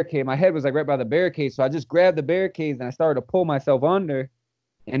the barricade. My head was like right by the barricade. So I just grabbed the barricades and I started to pull myself under.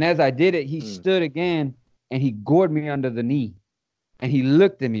 And as I did it, he stood again and he gored me under the knee. And he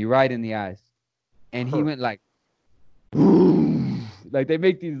looked at me right in the eyes. And he went like, like they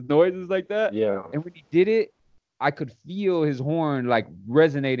make these noises like that. Yeah. And when he did it, I could feel his horn like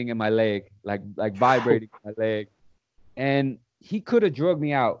resonating in my leg, like vibrating in my leg. and he could have drugged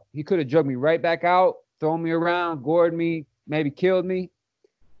me out. He could have drugged me right back out, thrown me around, gored me, maybe killed me.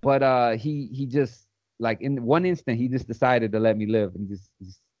 But he just, like, in one instant, he just decided to let me live, and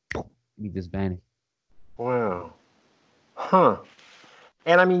he just vanished. Wow. Huh.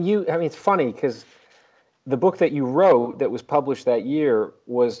 And I mean, it's funny because the book that you wrote that was published that year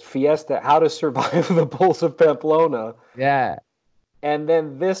was Fiesta: How to Survive the Bulls of Pamplona. Yeah. And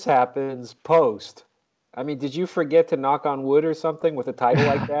then this happens post. I mean, did you forget to knock on wood or something with a title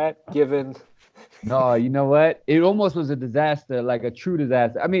like that, given? No, you know what? It almost was a disaster, like a true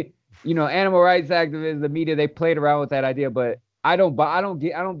disaster. I mean, animal rights activists, the media, they played around with that idea, but I don't buy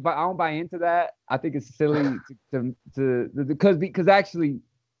into that. I think it's silly because actually,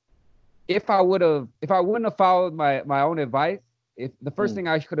 if I wouldn't have followed my own advice, if the first thing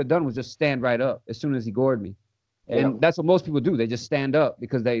I could have done was just stand right up as soon as he gored me. And that's what most people do. They just stand up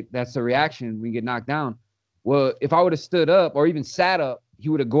because that's the reaction when you get knocked down. Well, if I would have stood up or even sat up, he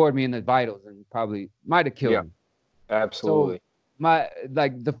would have gored me in the vitals and probably might have killed me. Absolutely. So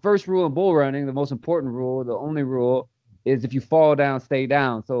the first rule in bull running, the most important rule, the only rule, is if you fall down, stay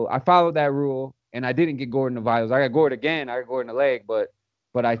down. So I followed that rule and I didn't get gored in the vitals. I got gored again. I got gored in the leg, but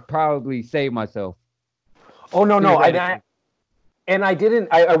I probably saved myself. Oh, no.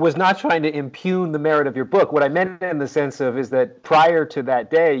 I was not trying to impugn the merit of your book. What I meant in the sense of is that prior to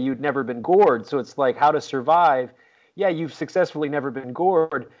that day, you'd never been gored. So it's like How to Survive. Yeah, you've successfully never been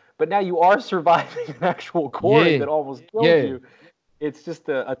gored, but now you are surviving an actual goring that almost killed you. It's just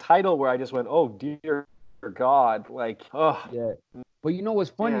a title where I just went, oh, dear God. Like, oh. Yeah. But you know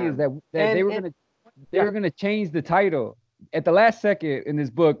what's funny is that they were gonna change the title. At the last second in this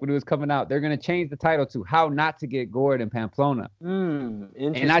book, when it was coming out, they're going to change the title to How Not to Get Gored in Pamplona.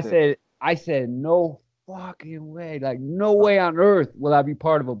 Interesting. And I said, no fucking way. Like, no way on earth will I be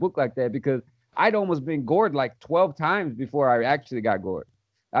part of a book like that, because I'd almost been gored like 12 times before I actually got gored.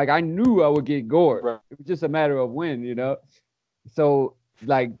 Like, I knew I would get gored. Right. It was just a matter of when, So,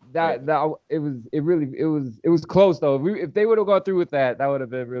 like, it was close, though. If they would have gone through with that would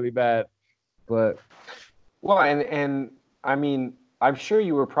have been really bad. But. Well, and I mean, I'm sure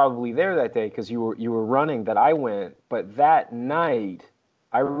you were probably there that day because you were running that I went. But that night,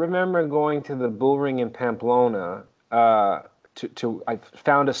 I remember going to the bull ring in Pamplona. I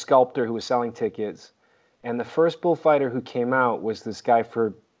found a sculptor who was selling tickets, and the first bullfighter who came out was this guy.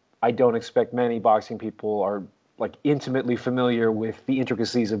 I don't expect many boxing people are like intimately familiar with the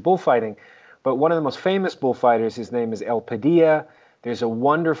intricacies of bullfighting, but one of the most famous bullfighters, his name is El Padilla. There's a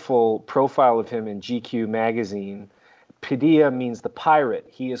wonderful profile of him in GQ magazine. Padilla means the pirate.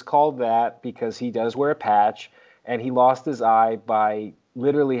 He is called that because he does wear a patch, and he lost his eye by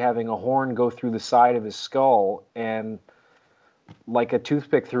literally having a horn go through the side of his skull and, like a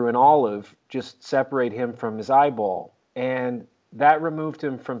toothpick through an olive, just separate him from his eyeball. And that removed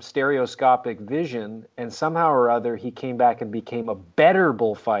him from stereoscopic vision, and somehow or other he came back and became a better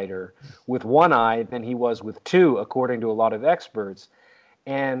bullfighter with one eye than he was with two, according to a lot of experts.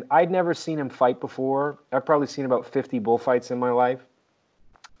 And I'd never seen him fight before. I've probably seen about 50 bullfights in my life.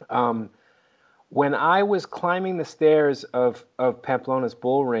 When I was climbing the stairs of Pamplona's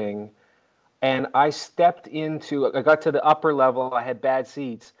bull ring, and I got to the upper level, I had bad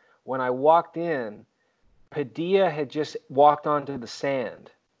seats. When I walked in, Padilla had just walked onto the sand,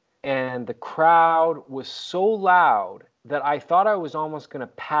 and the crowd was so loud that I thought I was almost going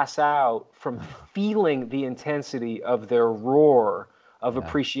to pass out from feeling the intensity of their roar of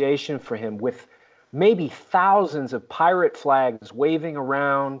appreciation for him, with maybe thousands of pirate flags waving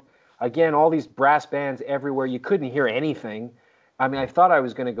around. Again, all these brass bands everywhere. You couldn't hear anything. I mean, I thought I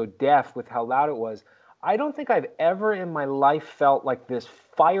was going to go deaf with how loud it was. I don't think I've ever in my life felt like this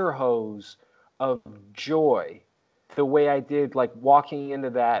fire hose of joy the way I did, like, walking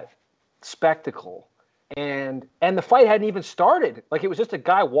into that spectacle. And the fight hadn't even started. Like, it was just a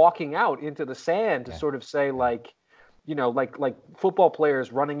guy walking out into the sand to sort of say, like, like football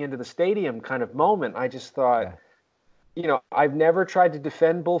players running into the stadium kind of moment. I just thought, I've never tried to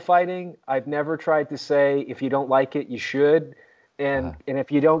defend bullfighting. I've never tried to say, if you don't like it, you should. And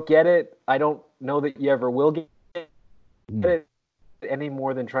if you don't get it, I don't know that you ever will get it, any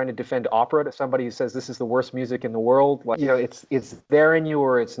more than trying to defend opera to somebody who says this is the worst music in the world. Like, it's there in you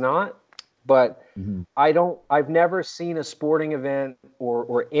or it's not. But I've never seen a sporting event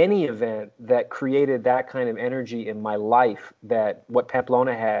or any event that created that kind of energy in my life that what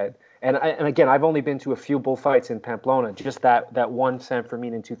Pamplona had. And again, I've only been to a few bullfights in Pamplona, just that one San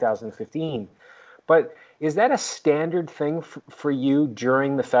Fermin in 2015. But is that a standard thing for you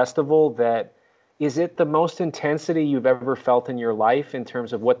during the festival? Is it the most intensity you've ever felt in your life in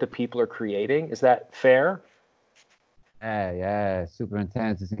terms of what the people are creating? Is that fair? yeah, super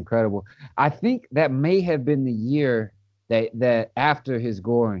intense. It's incredible. I think that may have been the year that after his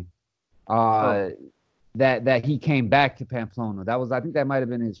goring, Oh, uh, that he came back to Pamplona. I think that might have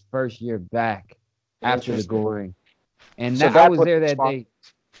been his first year back after the interesting. goring. And So that, I that's was what there that response, day.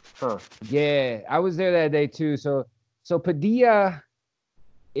 huh? Yeah, I was there that day too. So Padilla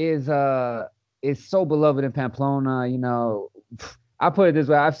is is so beloved in Pamplona. You know, I put it this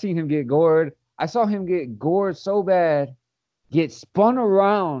way: I've seen him get gored. I saw him get gored so bad, get spun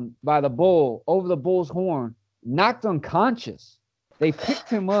around by the bull over the bull's horn, knocked unconscious. They picked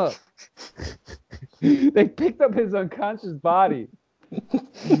him up. They picked up his unconscious body,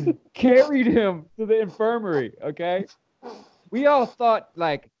 carried him to the infirmary. Okay, we all thought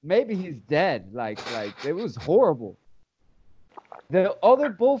like maybe he's dead. Like it was horrible. The other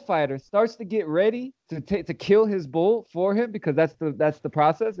bullfighter starts to get ready to kill his bull for him because that's the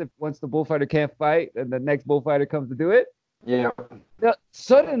process. If once the bullfighter can't fight, and the next bullfighter comes to do it, Yeah.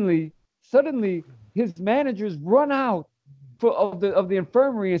 suddenly his managers run out of the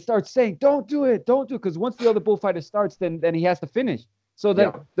infirmary and start saying, "Don't do it, don't do it," because once the other bullfighter starts, then he has to finish. So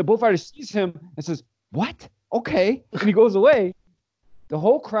Yeah. that the bullfighter sees him and says, "What? Okay," and he goes away. The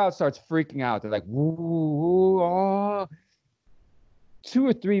whole crowd starts freaking out. They're like, "Woo, woo, oh." 2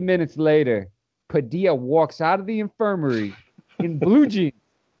 or 3 minutes later, Padilla walks out of the infirmary in blue jeans,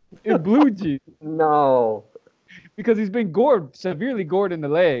 in blue jeans, No. because he's been gored, severely gored in the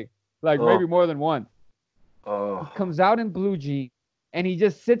leg, like Oh. maybe more than once. He Oh. comes out in blue jeans and he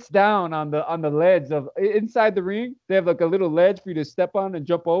just sits down on the ledge of inside the ring. They have like a little ledge for you to step on and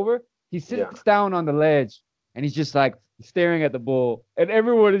jump over. He Yeah. sits down on the ledge and he's just like staring at the bull, and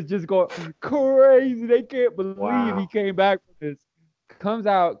everyone is just going crazy. They can't believe he Wow. came back from this. Comes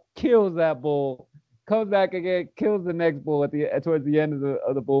out, kills that bull, comes back again, kills the next bull at the towards the end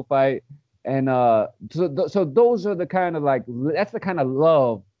of the bullfight. And so those are the kind of like that's the kind of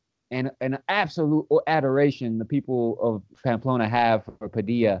love and absolute adoration the people of Pamplona have for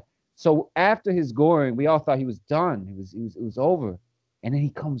Padilla. So after his goring, we all thought he was done. It was over. And then he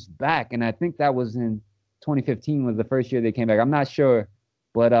comes back. And I think that was in 2015 was the first year they came back. I'm not sure.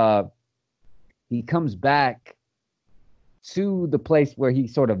 But he comes back to the place where he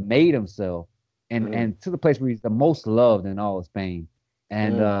sort of made himself and to the place where he's the most loved in all of Spain.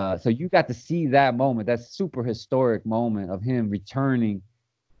 And so you got to see that moment, that super historic moment of him returning,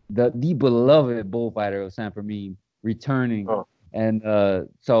 the beloved bullfighter of San Fermin returning. Oh. And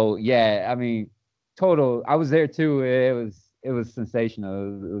so yeah, I mean, total. I was there too. It was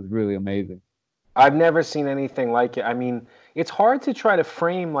sensational. It was really amazing. I've never seen anything like it. I mean, it's hard to try to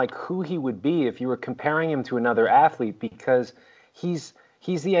frame like who he would be if you were comparing him to another athlete because he's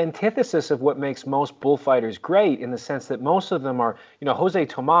the antithesis of what makes most bullfighters great in the sense that most of them are, you know, Jose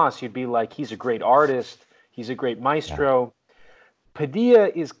Tomas, you'd be like he's a great artist, he's a great maestro. Padilla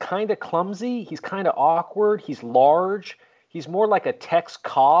is kind of clumsy, he's kind of awkward, he's large. He's more like a Tex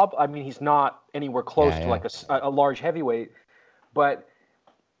Cobb. I mean, he's not anywhere close to like a large heavyweight, but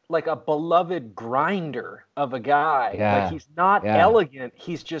like a beloved grinder of a guy. Like he's not elegant.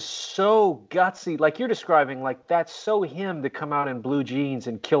 He's just so gutsy. Like you're describing, like that's so him to come out in blue jeans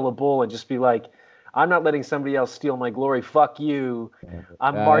and kill a bull and just be like, I'm not letting somebody else steal my glory. Fuck you.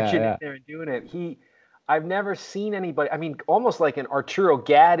 I'm marching in there and doing it. I've never seen anybody. I mean, almost like an Arturo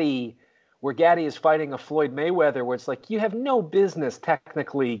Gatti, where Gatti is fighting a Floyd Mayweather, where it's like you have no business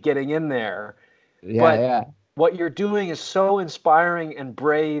technically getting in there. What you're doing is so inspiring and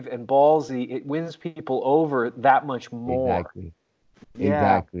brave and ballsy. It wins people over that much more.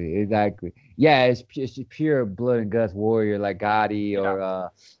 Exactly. Yeah, it's just pure blood and guts warrior like Gotti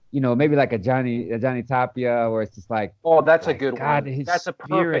or you know, maybe like a Johnny Tapia, where it's just like, oh, that's a good one. That's a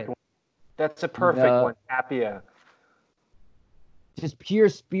perfect one. That's a perfect one, Tapia. Just pure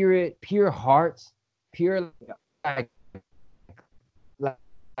spirit, pure hearts, pure like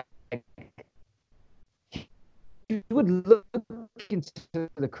he would look into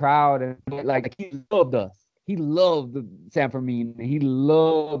the crowd and like he loved us. He loved the San Fermin. He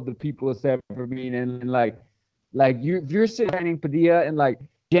loved the people of San Fermin, and like you're sitting Padilla and like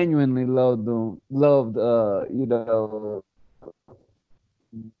genuinely loved them, you know,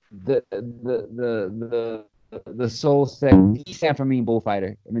 the soul set San Fermin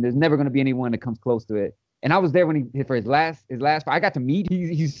bullfighter. I mean, there's never going to be anyone that comes close to it. And I was there when he for his last fight. I got to meet.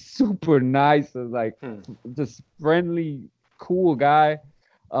 He's super nice, like just friendly, cool guy.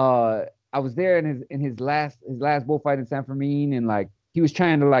 I was there in his last bullfight in San Fermin, and like he was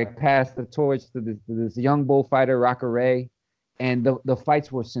trying to like pass the torch to this young bullfighter, Rocker, and the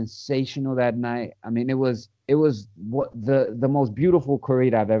fights were sensational that night. I mean, it was what the most beautiful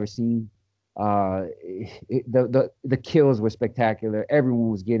corrida I've ever seen. The kills were spectacular. Everyone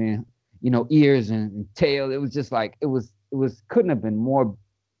was getting, ears and tail. It was just like it was couldn't have been more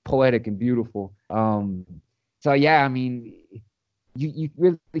poetic and beautiful. So yeah, I mean, you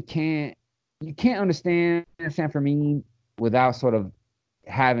really can't understand San Fermin without sort of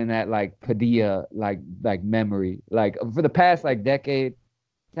having that like Padilla like memory. Like for the past like decade,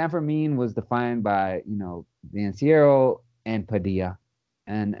 San Fermin was defined by the Encierro and Padilla,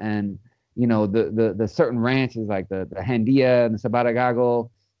 and the certain ranches like the Handia and the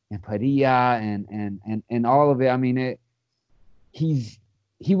Sabaragago and Padilla and all of it. I mean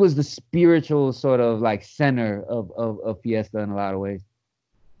he was the spiritual sort of like center of Fiesta in a lot of ways.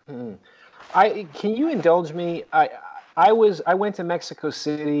 Mm. Can you indulge me? I went to Mexico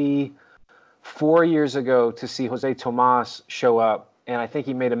City 4 years ago to see Jose Tomas show up, and I think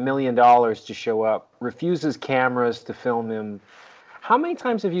he made $1 million to show up. Refuses cameras to film him. How many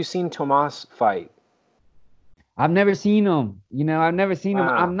times have you seen Tomas fight? I've never seen him. I've never seen him.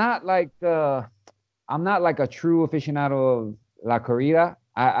 Wow. I'm not like a true aficionado of La Corrida.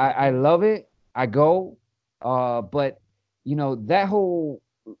 I love it. I go, but that whole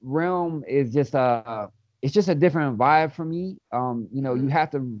realm is just it's just a different vibe for me. You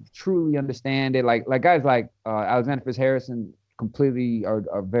have to truly understand it. Like guys like Alexander Fitzharrison completely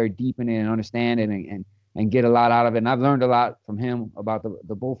are very deep in it and understand it and get a lot out of it. And I've learned a lot from him about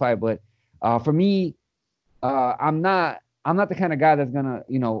the bullfight. But for me, I'm not the kind of guy that's gonna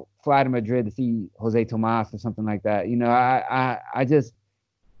fly to Madrid to see Jose Tomas or something like that.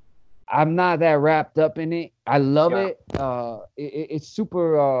 I'm not that wrapped up in it. I love it. It's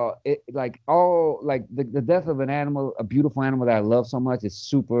super. Like the death of an animal, a beautiful animal that I love so much, is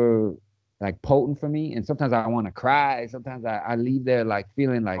super like potent for me. And sometimes I want to cry. Sometimes I leave there like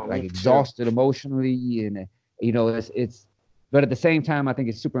feeling like exhausted emotionally, and it's. But at the same time, I think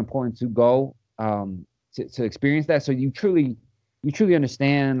it's super important to go to experience that, so you truly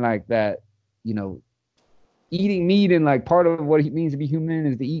understand like that. Eating meat and like part of what it means to be human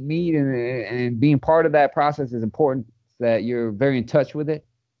is to eat meat, and being part of that process is important, that you're very in touch with it,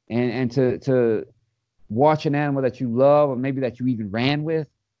 and to watch an animal that you love or maybe that you even ran with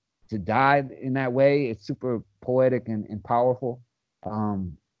to die in that way, it's super poetic and powerful.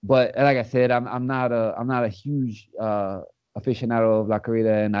 But like I said, I'm not a huge aficionado of La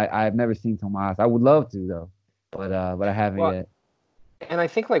Corrida, and I've never seen Tomas. I would love to though, but I haven't yet. And I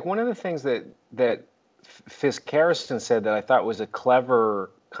think like one of the things that Fitzharrison said that I thought was a clever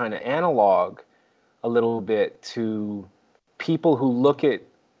kind of analog a little bit to people who look at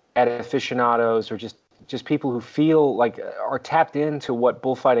aficionados, or just people who feel like are tapped into what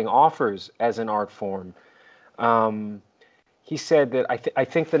bullfighting offers as an art form. He said that I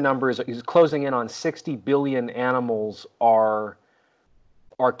think the number is closing in on 60 billion animals are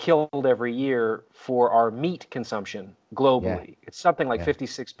killed every year for our meat consumption globally. Yeah. It's something like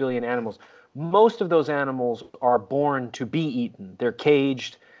 56 billion animals. Most of those animals are born to be eaten. They're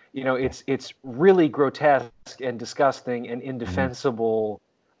caged. It's really grotesque and disgusting and indefensible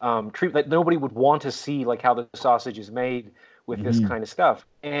treatment that nobody would want to see, like how the sausage is made with this kind of stuff.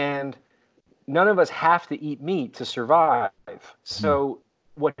 And none of us have to eat meat to survive. So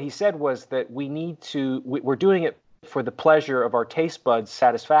what he said was that we're doing it for the pleasure of our taste buds'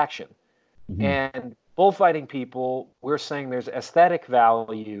 satisfaction. And bullfighting people, we're saying there's aesthetic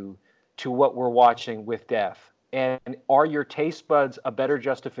value to what we're watching with death. And are your taste buds a better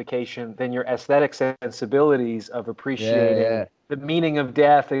justification than your aesthetic sensibilities of appreciating the meaning of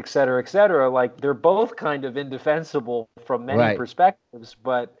death, et cetera, et cetera? Like, they're both kind of indefensible from many perspectives,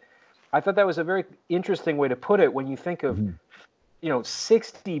 but I thought that was a very interesting way to put it when you think of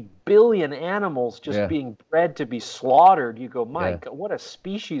 60 billion animals just being bred to be slaughtered. You go, Mike, what a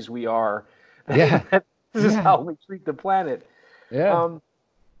species we are. This is how we treat the planet.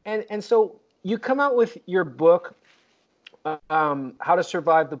 And so you come out with your book, How to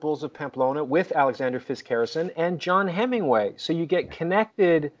Survive the Bulls of Pamplona, with Alexander Fitzharrison and John Hemingway. So you get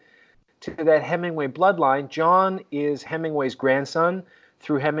connected to that Hemingway bloodline. John is Hemingway's grandson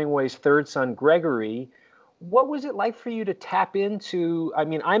through Hemingway's third son, Gregory. What was it like for you to tap into? I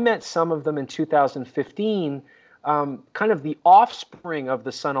mean, I met some of them in 2015, kind of the offspring of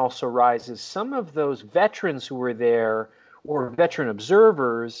The Sun Also Rises. Some of those veterans who were there, or veteran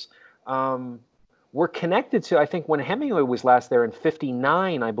observers, were connected to, I think, when Hemingway was last there in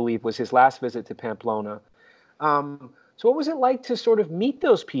 59, I believe, was his last visit to Pamplona. So what was it like to sort of meet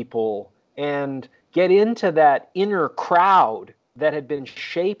those people and get into that inner crowd that had been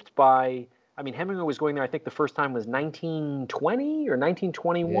shaped by, I mean, Hemingway was going there, I think the first time was 1920 or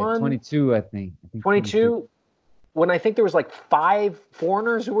 1921? 22, I think. 22? when I think there was like 5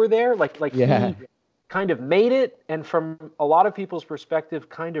 foreigners who were there, like Yeah. he kind of made it, and from a lot of people's perspective,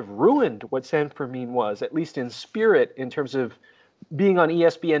 kind of ruined what San Fermin was, at least in spirit, in terms of being on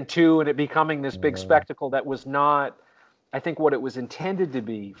ESPN2 and it becoming this big spectacle that was not, I think, what it was intended to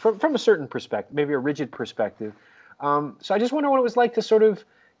be from a certain perspective, maybe a rigid perspective. So I just wonder what it was like to sort of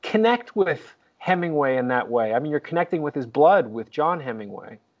connect with Hemingway in that way. I mean, you're connecting with his blood, with John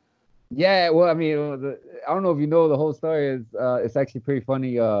Hemingway. Yeah, well, I mean, I don't know if you know the whole story. It's actually pretty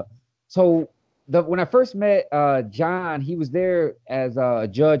funny. So when I first met John, he was there as a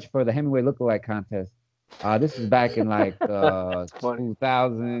judge for the Hemingway Lookalike contest. This is back in like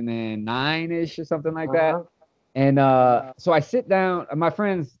 2009-ish or something like that. And so I sit down. My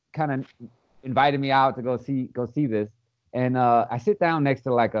friends kind of invited me out to go see this. And I sit down next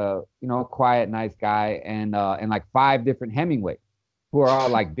to like a quiet, nice guy, and like 5 different Hemingway, who are all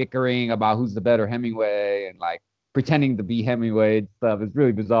like bickering about who's the better Hemingway and like pretending to be Hemingway and stuff. It's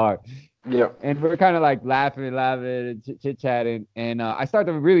really bizarre. Yeah. And we're kind of like laughing and chit-chatting. And I start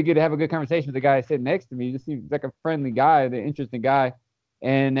to really have a good conversation with the guy sitting next to me. He just seems like a friendly guy, an interesting guy.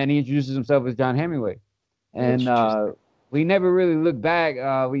 And then he introduces himself as John Hemingway. And we never really looked back.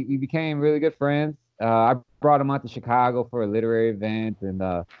 We became really good friends. I brought him out to Chicago for a literary event, and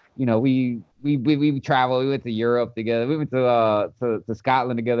we traveled. We went to Europe together. We went to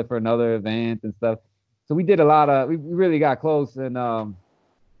Scotland together for another event and stuff. So we did a lot of. We really got close, and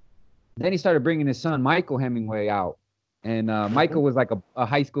then he started bringing his son Michael Hemingway out, and Michael was like a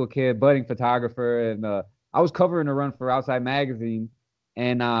high school kid, budding photographer, and I was covering a run for Outside Magazine,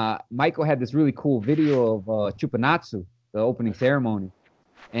 and Michael had this really cool video of Chupanatsu, the opening ceremony,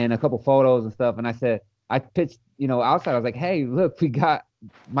 and a couple photos and stuff. And I pitched, outside. I was like, hey, look, we got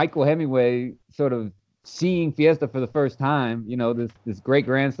Michael Hemingway sort of seeing Fiesta for the first time, this great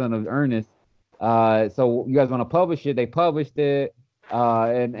grandson of Ernest. So you guys want to publish it? They published it.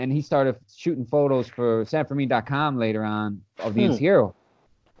 And he started shooting photos for sanfermin.com later on of the Encierro.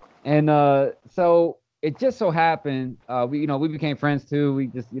 And so it just so happened, we became friends too. We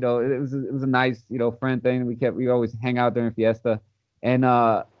just, it was a nice, friend thing. We always hang out during Fiesta. And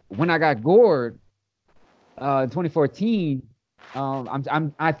when I got gored in 2014,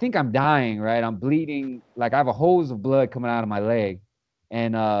 I think I'm dying, right? I'm bleeding, like I have a hose of blood coming out of my leg,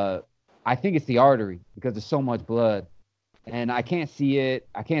 and I think it's the artery because there's so much blood, and I can't see it.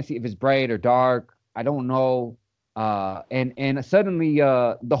 I can't see if it's bright or dark. I don't know. And suddenly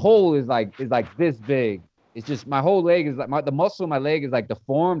the hole is like this big. It's just my whole leg is like the muscle in my leg is like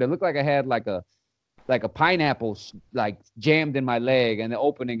deformed. It looked like I had like a pineapple like jammed in my leg, and the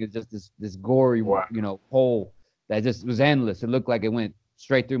opening is just this gory hole that just was endless. It looked like it went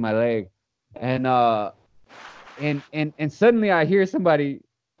straight through my leg, and suddenly I hear somebody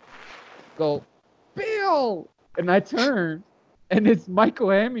go, Bill, and I turn, and it's Michael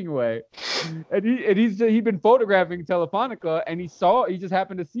Hemingway, and he'd been photographing Telefonica, and he just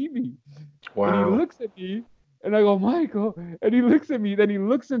happened to see me. Wow. And he looks at me, and I go, Michael, and he looks at me, then he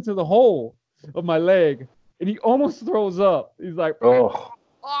looks into the hole of my leg, and he almost throws up. He's like, oh.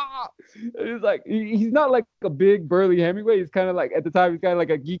 And he's like, he's not like a big burly Hemingway. He's kind of like, at the time, he's kind of like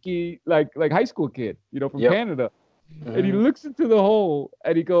a geeky, like high school kid, from Canada. Mm-hmm. And he looks into the hole,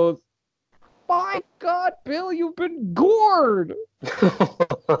 and he goes, my God, Bill, you've been gored.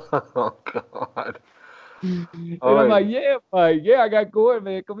 Oh God. And I'm like, yeah, I got gored,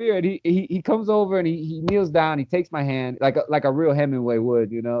 man. Come here. And he comes over, and he kneels down. He takes my hand like a real Hemingway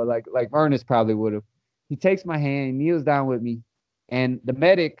would, like Ernest probably would have. He takes my hand, he kneels down with me, and the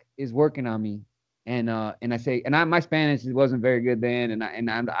medic is working on me. And I say, my Spanish wasn't very good then,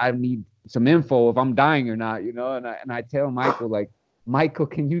 and I need some info if I'm dying or not, And I tell Michael, like, Michael,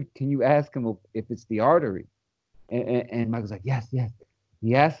 can you ask him if it's the artery? And Michael's like, yes.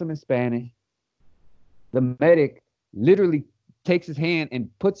 He asks him in Spanish. The medic literally takes his hand and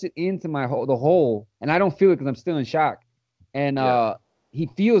puts it into the hole, and I don't feel it because I'm still in shock. And he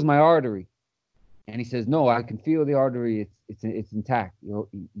feels my artery, and he says, "No, I can feel the artery. It's intact. You're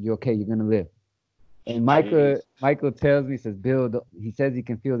okay. You're gonna live." And Michael tells me, he says, "Bill, he says he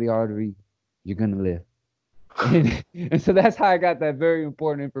can feel the artery. You're gonna live." And so that's how I got that very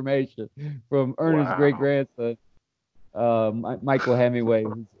important information from Ernest's great grandson. Michael Hemingway,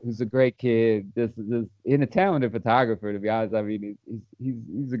 who's a great kid, just and a talented photographer, to be honest. I mean,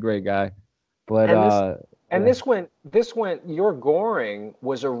 he's a great guy. But this went. Your goring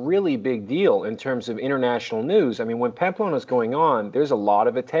was a really big deal in terms of international news. I mean, when Pamplona is going on, there's a lot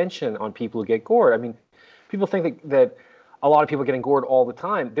of attention on people who get gored. I mean, people think that a lot of people getting gored all the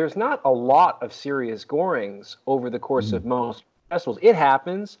time. There's not a lot of serious gorings over the course of most festivals. It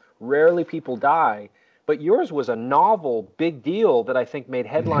happens. Rarely people die. but yours was a novel, big deal that I think made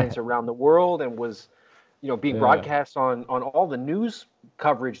headlines around the world and was, being broadcast on all the news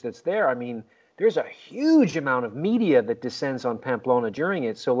coverage that's there. I mean, there's a huge amount of media that descends on Pamplona during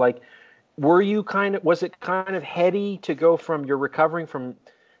it. So, like, was it kind of heady to go from you're recovering from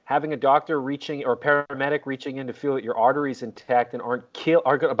having a doctor or paramedic reaching in to feel that your arteries intact and are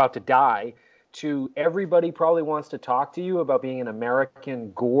about to die, to everybody probably wants to talk to you about being an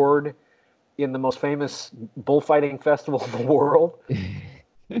American gourd in the most famous bullfighting festival in the world?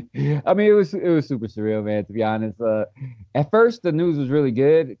 I mean, it was super surreal, man. To be honest, at first the news was really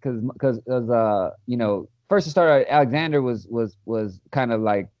good because first it started. Alexander was kind of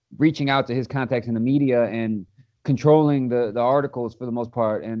like reaching out to his contacts in the media and controlling the articles for the most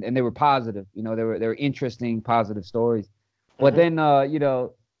part, and they were positive. They were interesting, positive stories. But then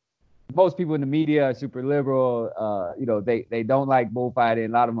most people in the media are super liberal. They don't like bullfighting. A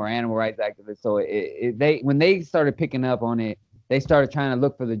lot of them are animal rights activists. So when they started picking up on it, they started trying to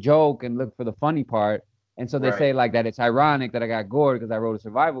look for the joke and look for the funny part. And so they say like that it's ironic that I got gored because I wrote a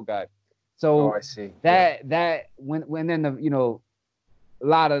survival guide. So I see. That when then a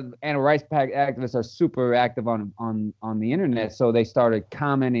lot of animal rights activists are super active on the internet. So they started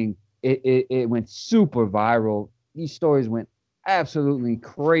commenting. It went super viral. These stories went absolutely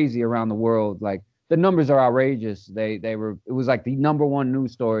crazy around the world. Like the numbers are outrageous. It was like the #1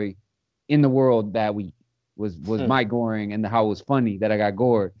 news story in the world that week was my goring and how it was funny that I got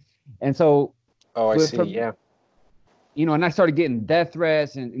gored. And so I see. And I started getting death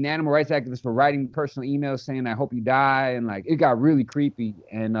threats and animal rights activists for writing personal emails saying I hope you die, and like it got really creepy.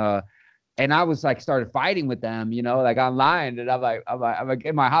 And I was like started fighting with them, like online, and I'm like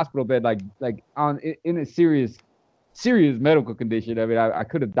in my hospital bed like in a serious medical condition. I mean, I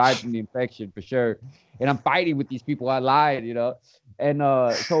could have died from the infection for sure. And I'm fighting with these people online, And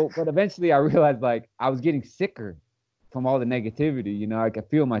but eventually I realized like I was getting sicker from all the negativity, I could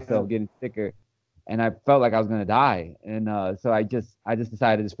feel myself getting sicker, and I felt like I was gonna die. And so I just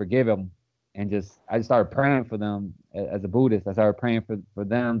decided to just forgive them, and I just started praying for them as a Buddhist. I started praying for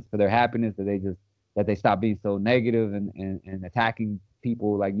them, for their happiness, that they stop being so negative and attacking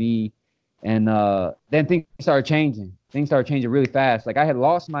people like me. And then things started changing. Things started changing really fast. Like I had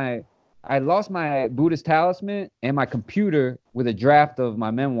lost my Buddhist talisman and my computer with a draft of my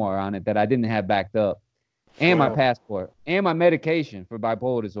memoir on it that I didn't have backed up, and my passport and my medication for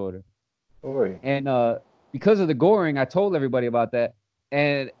bipolar disorder. And because of the goring, I told everybody about that,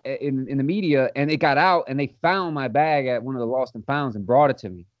 and in the media, and it got out, and they found my bag at one of the lost and founds and brought it to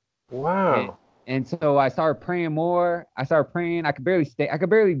me. Wow. And so I started praying more. I started praying. I could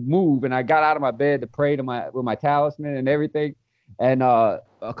barely move, and I got out of my bed to pray with my talisman and everything. And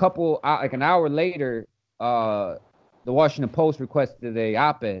like an hour later, the Washington Post requested a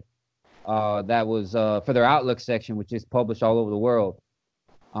op-ed that was for their Outlook section, which is published all over the world.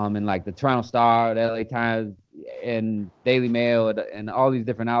 And like the Toronto Star, the LA Times, and Daily Mail, and all these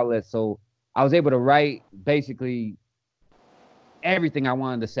different outlets. So I was able to write basically everything I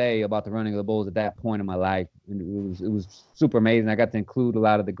wanted to say about the running of the bulls at that point in my life. And it was super amazing. I got to include a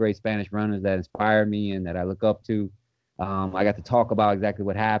lot of the great Spanish runners that inspired me and that I look up to. I got to talk about exactly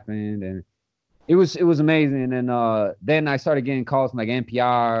what happened, and it was amazing. And then I started getting calls from like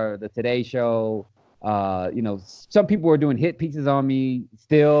NPR, the Today Show. Some people were doing hit pieces on me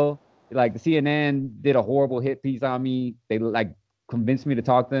still. Like the CNN did a horrible hit piece on me. They like convinced me to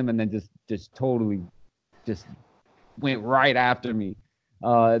talk to them, and then just totally just went right after me.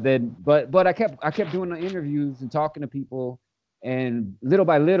 But I kept doing the interviews and talking to people, and little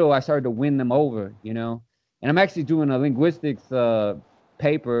by little I started to win them over, And I'm actually doing a linguistics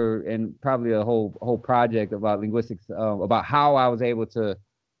paper and probably a whole project about linguistics, about how I was able to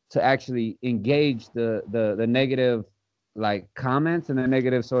actually engage the negative like comments and the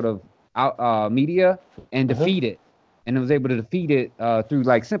negative sort of media and defeat it. And I was able to defeat it through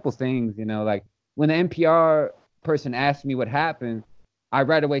like simple things, like when the NPR person asked me what happened, I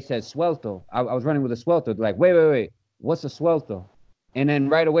right away said suelto. I was running with a suelto. Like, wait, what's a suelto? And then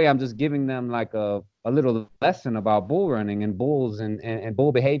right away I'm just giving them like a little lesson about bull running and bulls and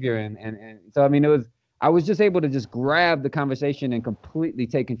bull behavior. And so, I mean, I was just able to just grab the conversation and completely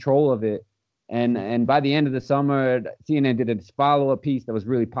take control of it. And by the end of the summer, CNN did a follow-up piece that was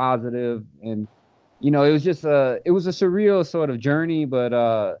really positive. And, it was just it was a surreal sort of journey, but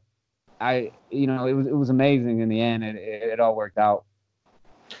it was amazing in the end. It all worked out.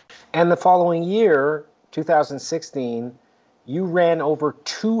 And the following year, 2016, you ran over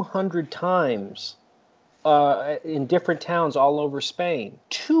 200 times in different towns all over Spain.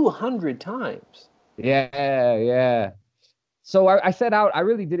 200 times. Yeah. So I set out. I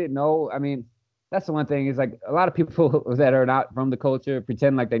really didn't know. I mean, that's the one thing is like a lot of people that are not from the culture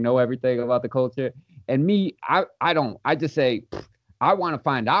pretend like they know everything about the culture. And me, I don't. I just say I want to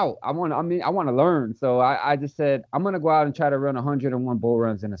find out. I want to learn. So I just said I'm gonna go out and try to run 101 bull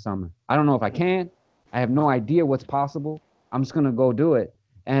runs in the summer. I don't know if I can. I have no idea what's possible. I'm just gonna go do it.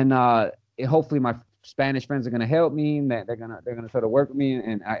 And hopefully my Spanish friends are gonna help me, and that they're gonna sort of work with me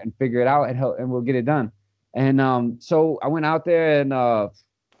and figure it out and help, and we'll get it done. And so I went out there and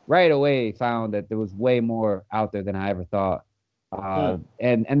right away found that there was way more out there than I ever thought.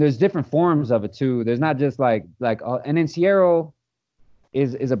 And there's different forms of it too. There's not just like an encierro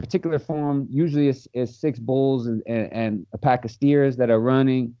is a particular form. Usually it's 6 bulls and a pack of steers that are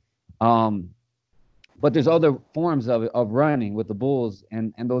running. But there's other forms of running with the bulls,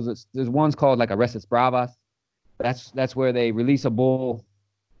 and there's one's called like arrestas bravas. That's where they release a bull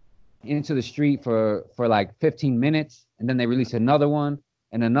into the street for like 15 minutes, and then they release another one,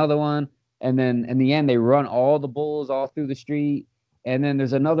 and then in the end they run all the bulls all through the street. And then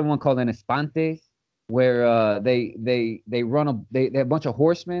there's another one called an espante, where they run a bunch of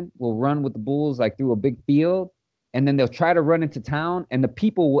horsemen will run with the bulls like through a big field, and then they'll try to run into town, and the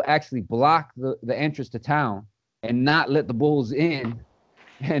people will actually block the entrance to town and not let the bulls in.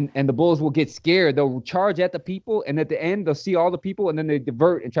 And the bulls will get scared. They'll charge at the people, and at the end they'll see all the people, and then they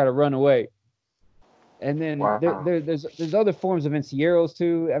divert and try to run away. And then there's other forms of encierros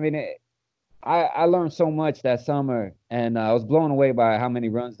too. I mean, I learned so much that summer, and I was blown away by how many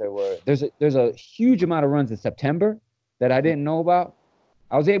runs there were. There's a huge amount of runs in September that I didn't know about.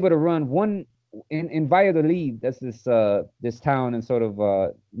 I was able to run one in Valladolid. That's this town in sort of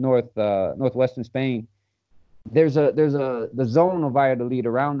northwestern Spain. There's the zone of Valladolid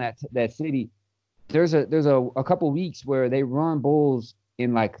around that city. There's a couple weeks where they run bulls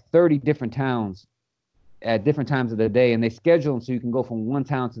in like 30 different towns at different times of the day, and they schedule them so you can go from one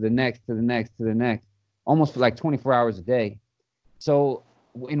town to the next, almost for like 24 hours a day. So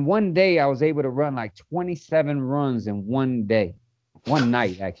in one day, I was able to run like 27 runs in one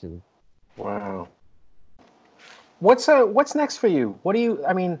night actually. Wow. What's next for you?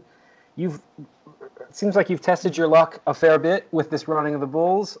 It seems like you've tested your luck a fair bit with this running of the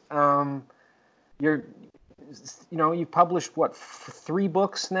bulls. You've published 3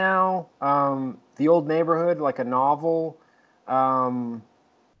 books now. The Old Neighborhood, like a novel. A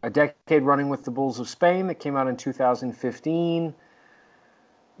Decade Running with the Bulls of Spain that came out in 2015.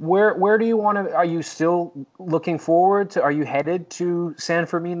 Where do you want to? Are you still looking forward to? Are you headed to San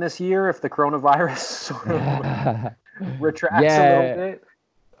Fermin this year if the coronavirus sort of retracts a little bit?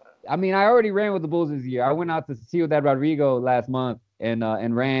 I mean, I already ran with the bulls this year. I went out to Ciudad Rodrigo last month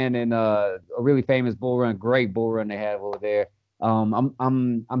and ran in a really famous bull run, great bull run they have over there.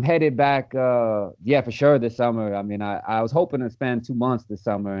 I'm headed back, for sure this summer. I mean, I was hoping to spend 2 months this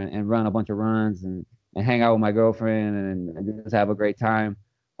summer and run a bunch of runs and hang out with my girlfriend and just have a great time.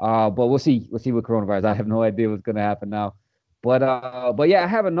 But we'll see with coronavirus. I have no idea what's gonna happen now. But yeah, I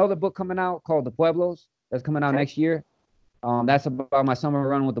have another book coming out called The Pueblos that's coming out next year. That's about my summer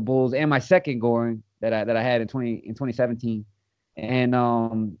run with the bulls and my second goring that I had in 2017. And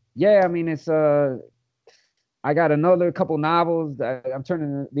I mean, it's I got another couple novels. I'm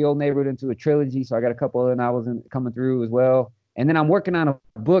turning The Old Neighborhood into a trilogy, so I got a couple other novels coming through as well. And then I'm working on a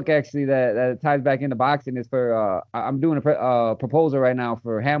book actually that ties back into boxing. It's for I'm doing a proposal right now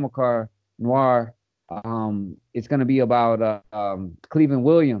for Hamilcar Noir. It's going to be about Cleveland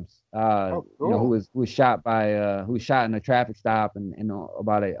Williams, cool. who was shot in a traffic stop, and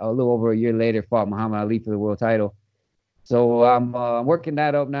about a little over a year later fought Muhammad Ali for the world title. So I'm working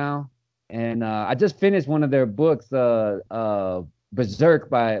that up now, and I just finished one of their books, Berserk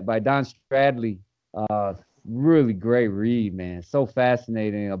by Don Stradley. Really great read, man. So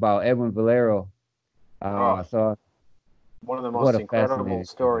fascinating about Edwin Valero. So one of the most incredible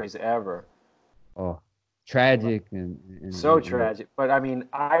stories ever. Oh, tragic and so tragic. But I mean,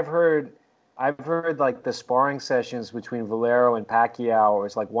 I've heard like the sparring sessions between Valero and Pacquiao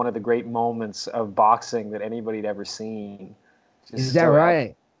is like one of the great moments of boxing that anybody'd ever seen. Is that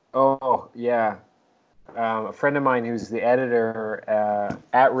right? Oh yeah. A friend of mine who's the editor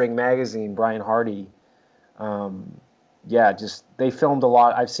at Ring Magazine, Brian Hardy. They filmed a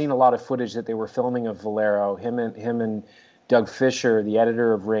lot. I've seen a lot of footage that they were filming of Valero. Him and Doug Fisher, the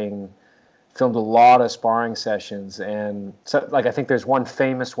editor of Ring, filmed a lot of sparring sessions. And so, like, I think there's one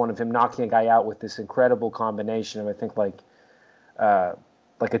famous one of him knocking a guy out with this incredible combination of, I think, like a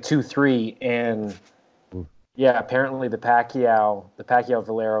 2-3. And yeah, apparently the Pacquiao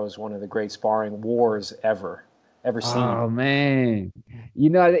Valero is one of the great sparring wars ever seen. Oh man,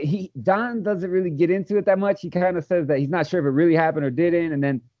 Don doesn't really get into it that much. He kind of says that he's not sure if it really happened or didn't, and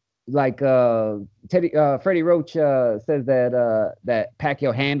then like Freddie Roach says that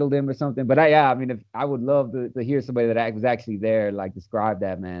Pacquiao handled him or something. But I mean, if I would love to hear somebody that was actually there, like describe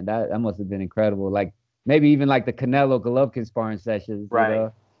that, man. That must have been incredible. Like maybe even like the Canelo Golovkin sparring sessions.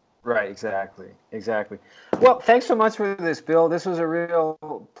 Right. Right, exactly. Well, thanks so much for this, Bill. This was a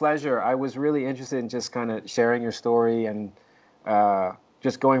real pleasure. I was really interested in just kind of sharing your story and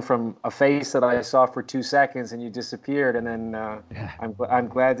just going from a face that I saw for 2 seconds and you disappeared, and then I'm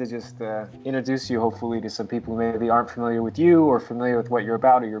glad to just introduce you, hopefully, to some people who maybe aren't familiar with you or familiar with what you're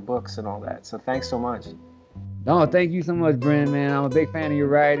about or your books and all that. So thanks so much. No, thank you so much, Brent, man. I'm a big fan of your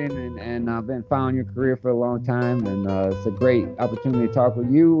writing, and I've been following your career for a long time, and it's a great opportunity to talk with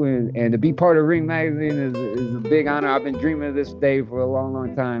you, and to be part of Ring Magazine is a big honor. I've been dreaming of this day for a long,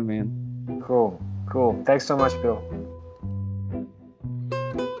 long time, man. Cool. Thanks so much, Bill.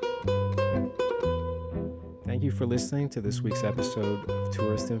 Thank you for listening to this week's episode of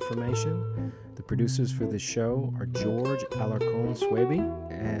Tourist Information. The producers for this show are George Alarcon Swaby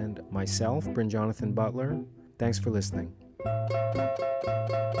and myself, Bryn Jonathan Butler. Thanks for listening.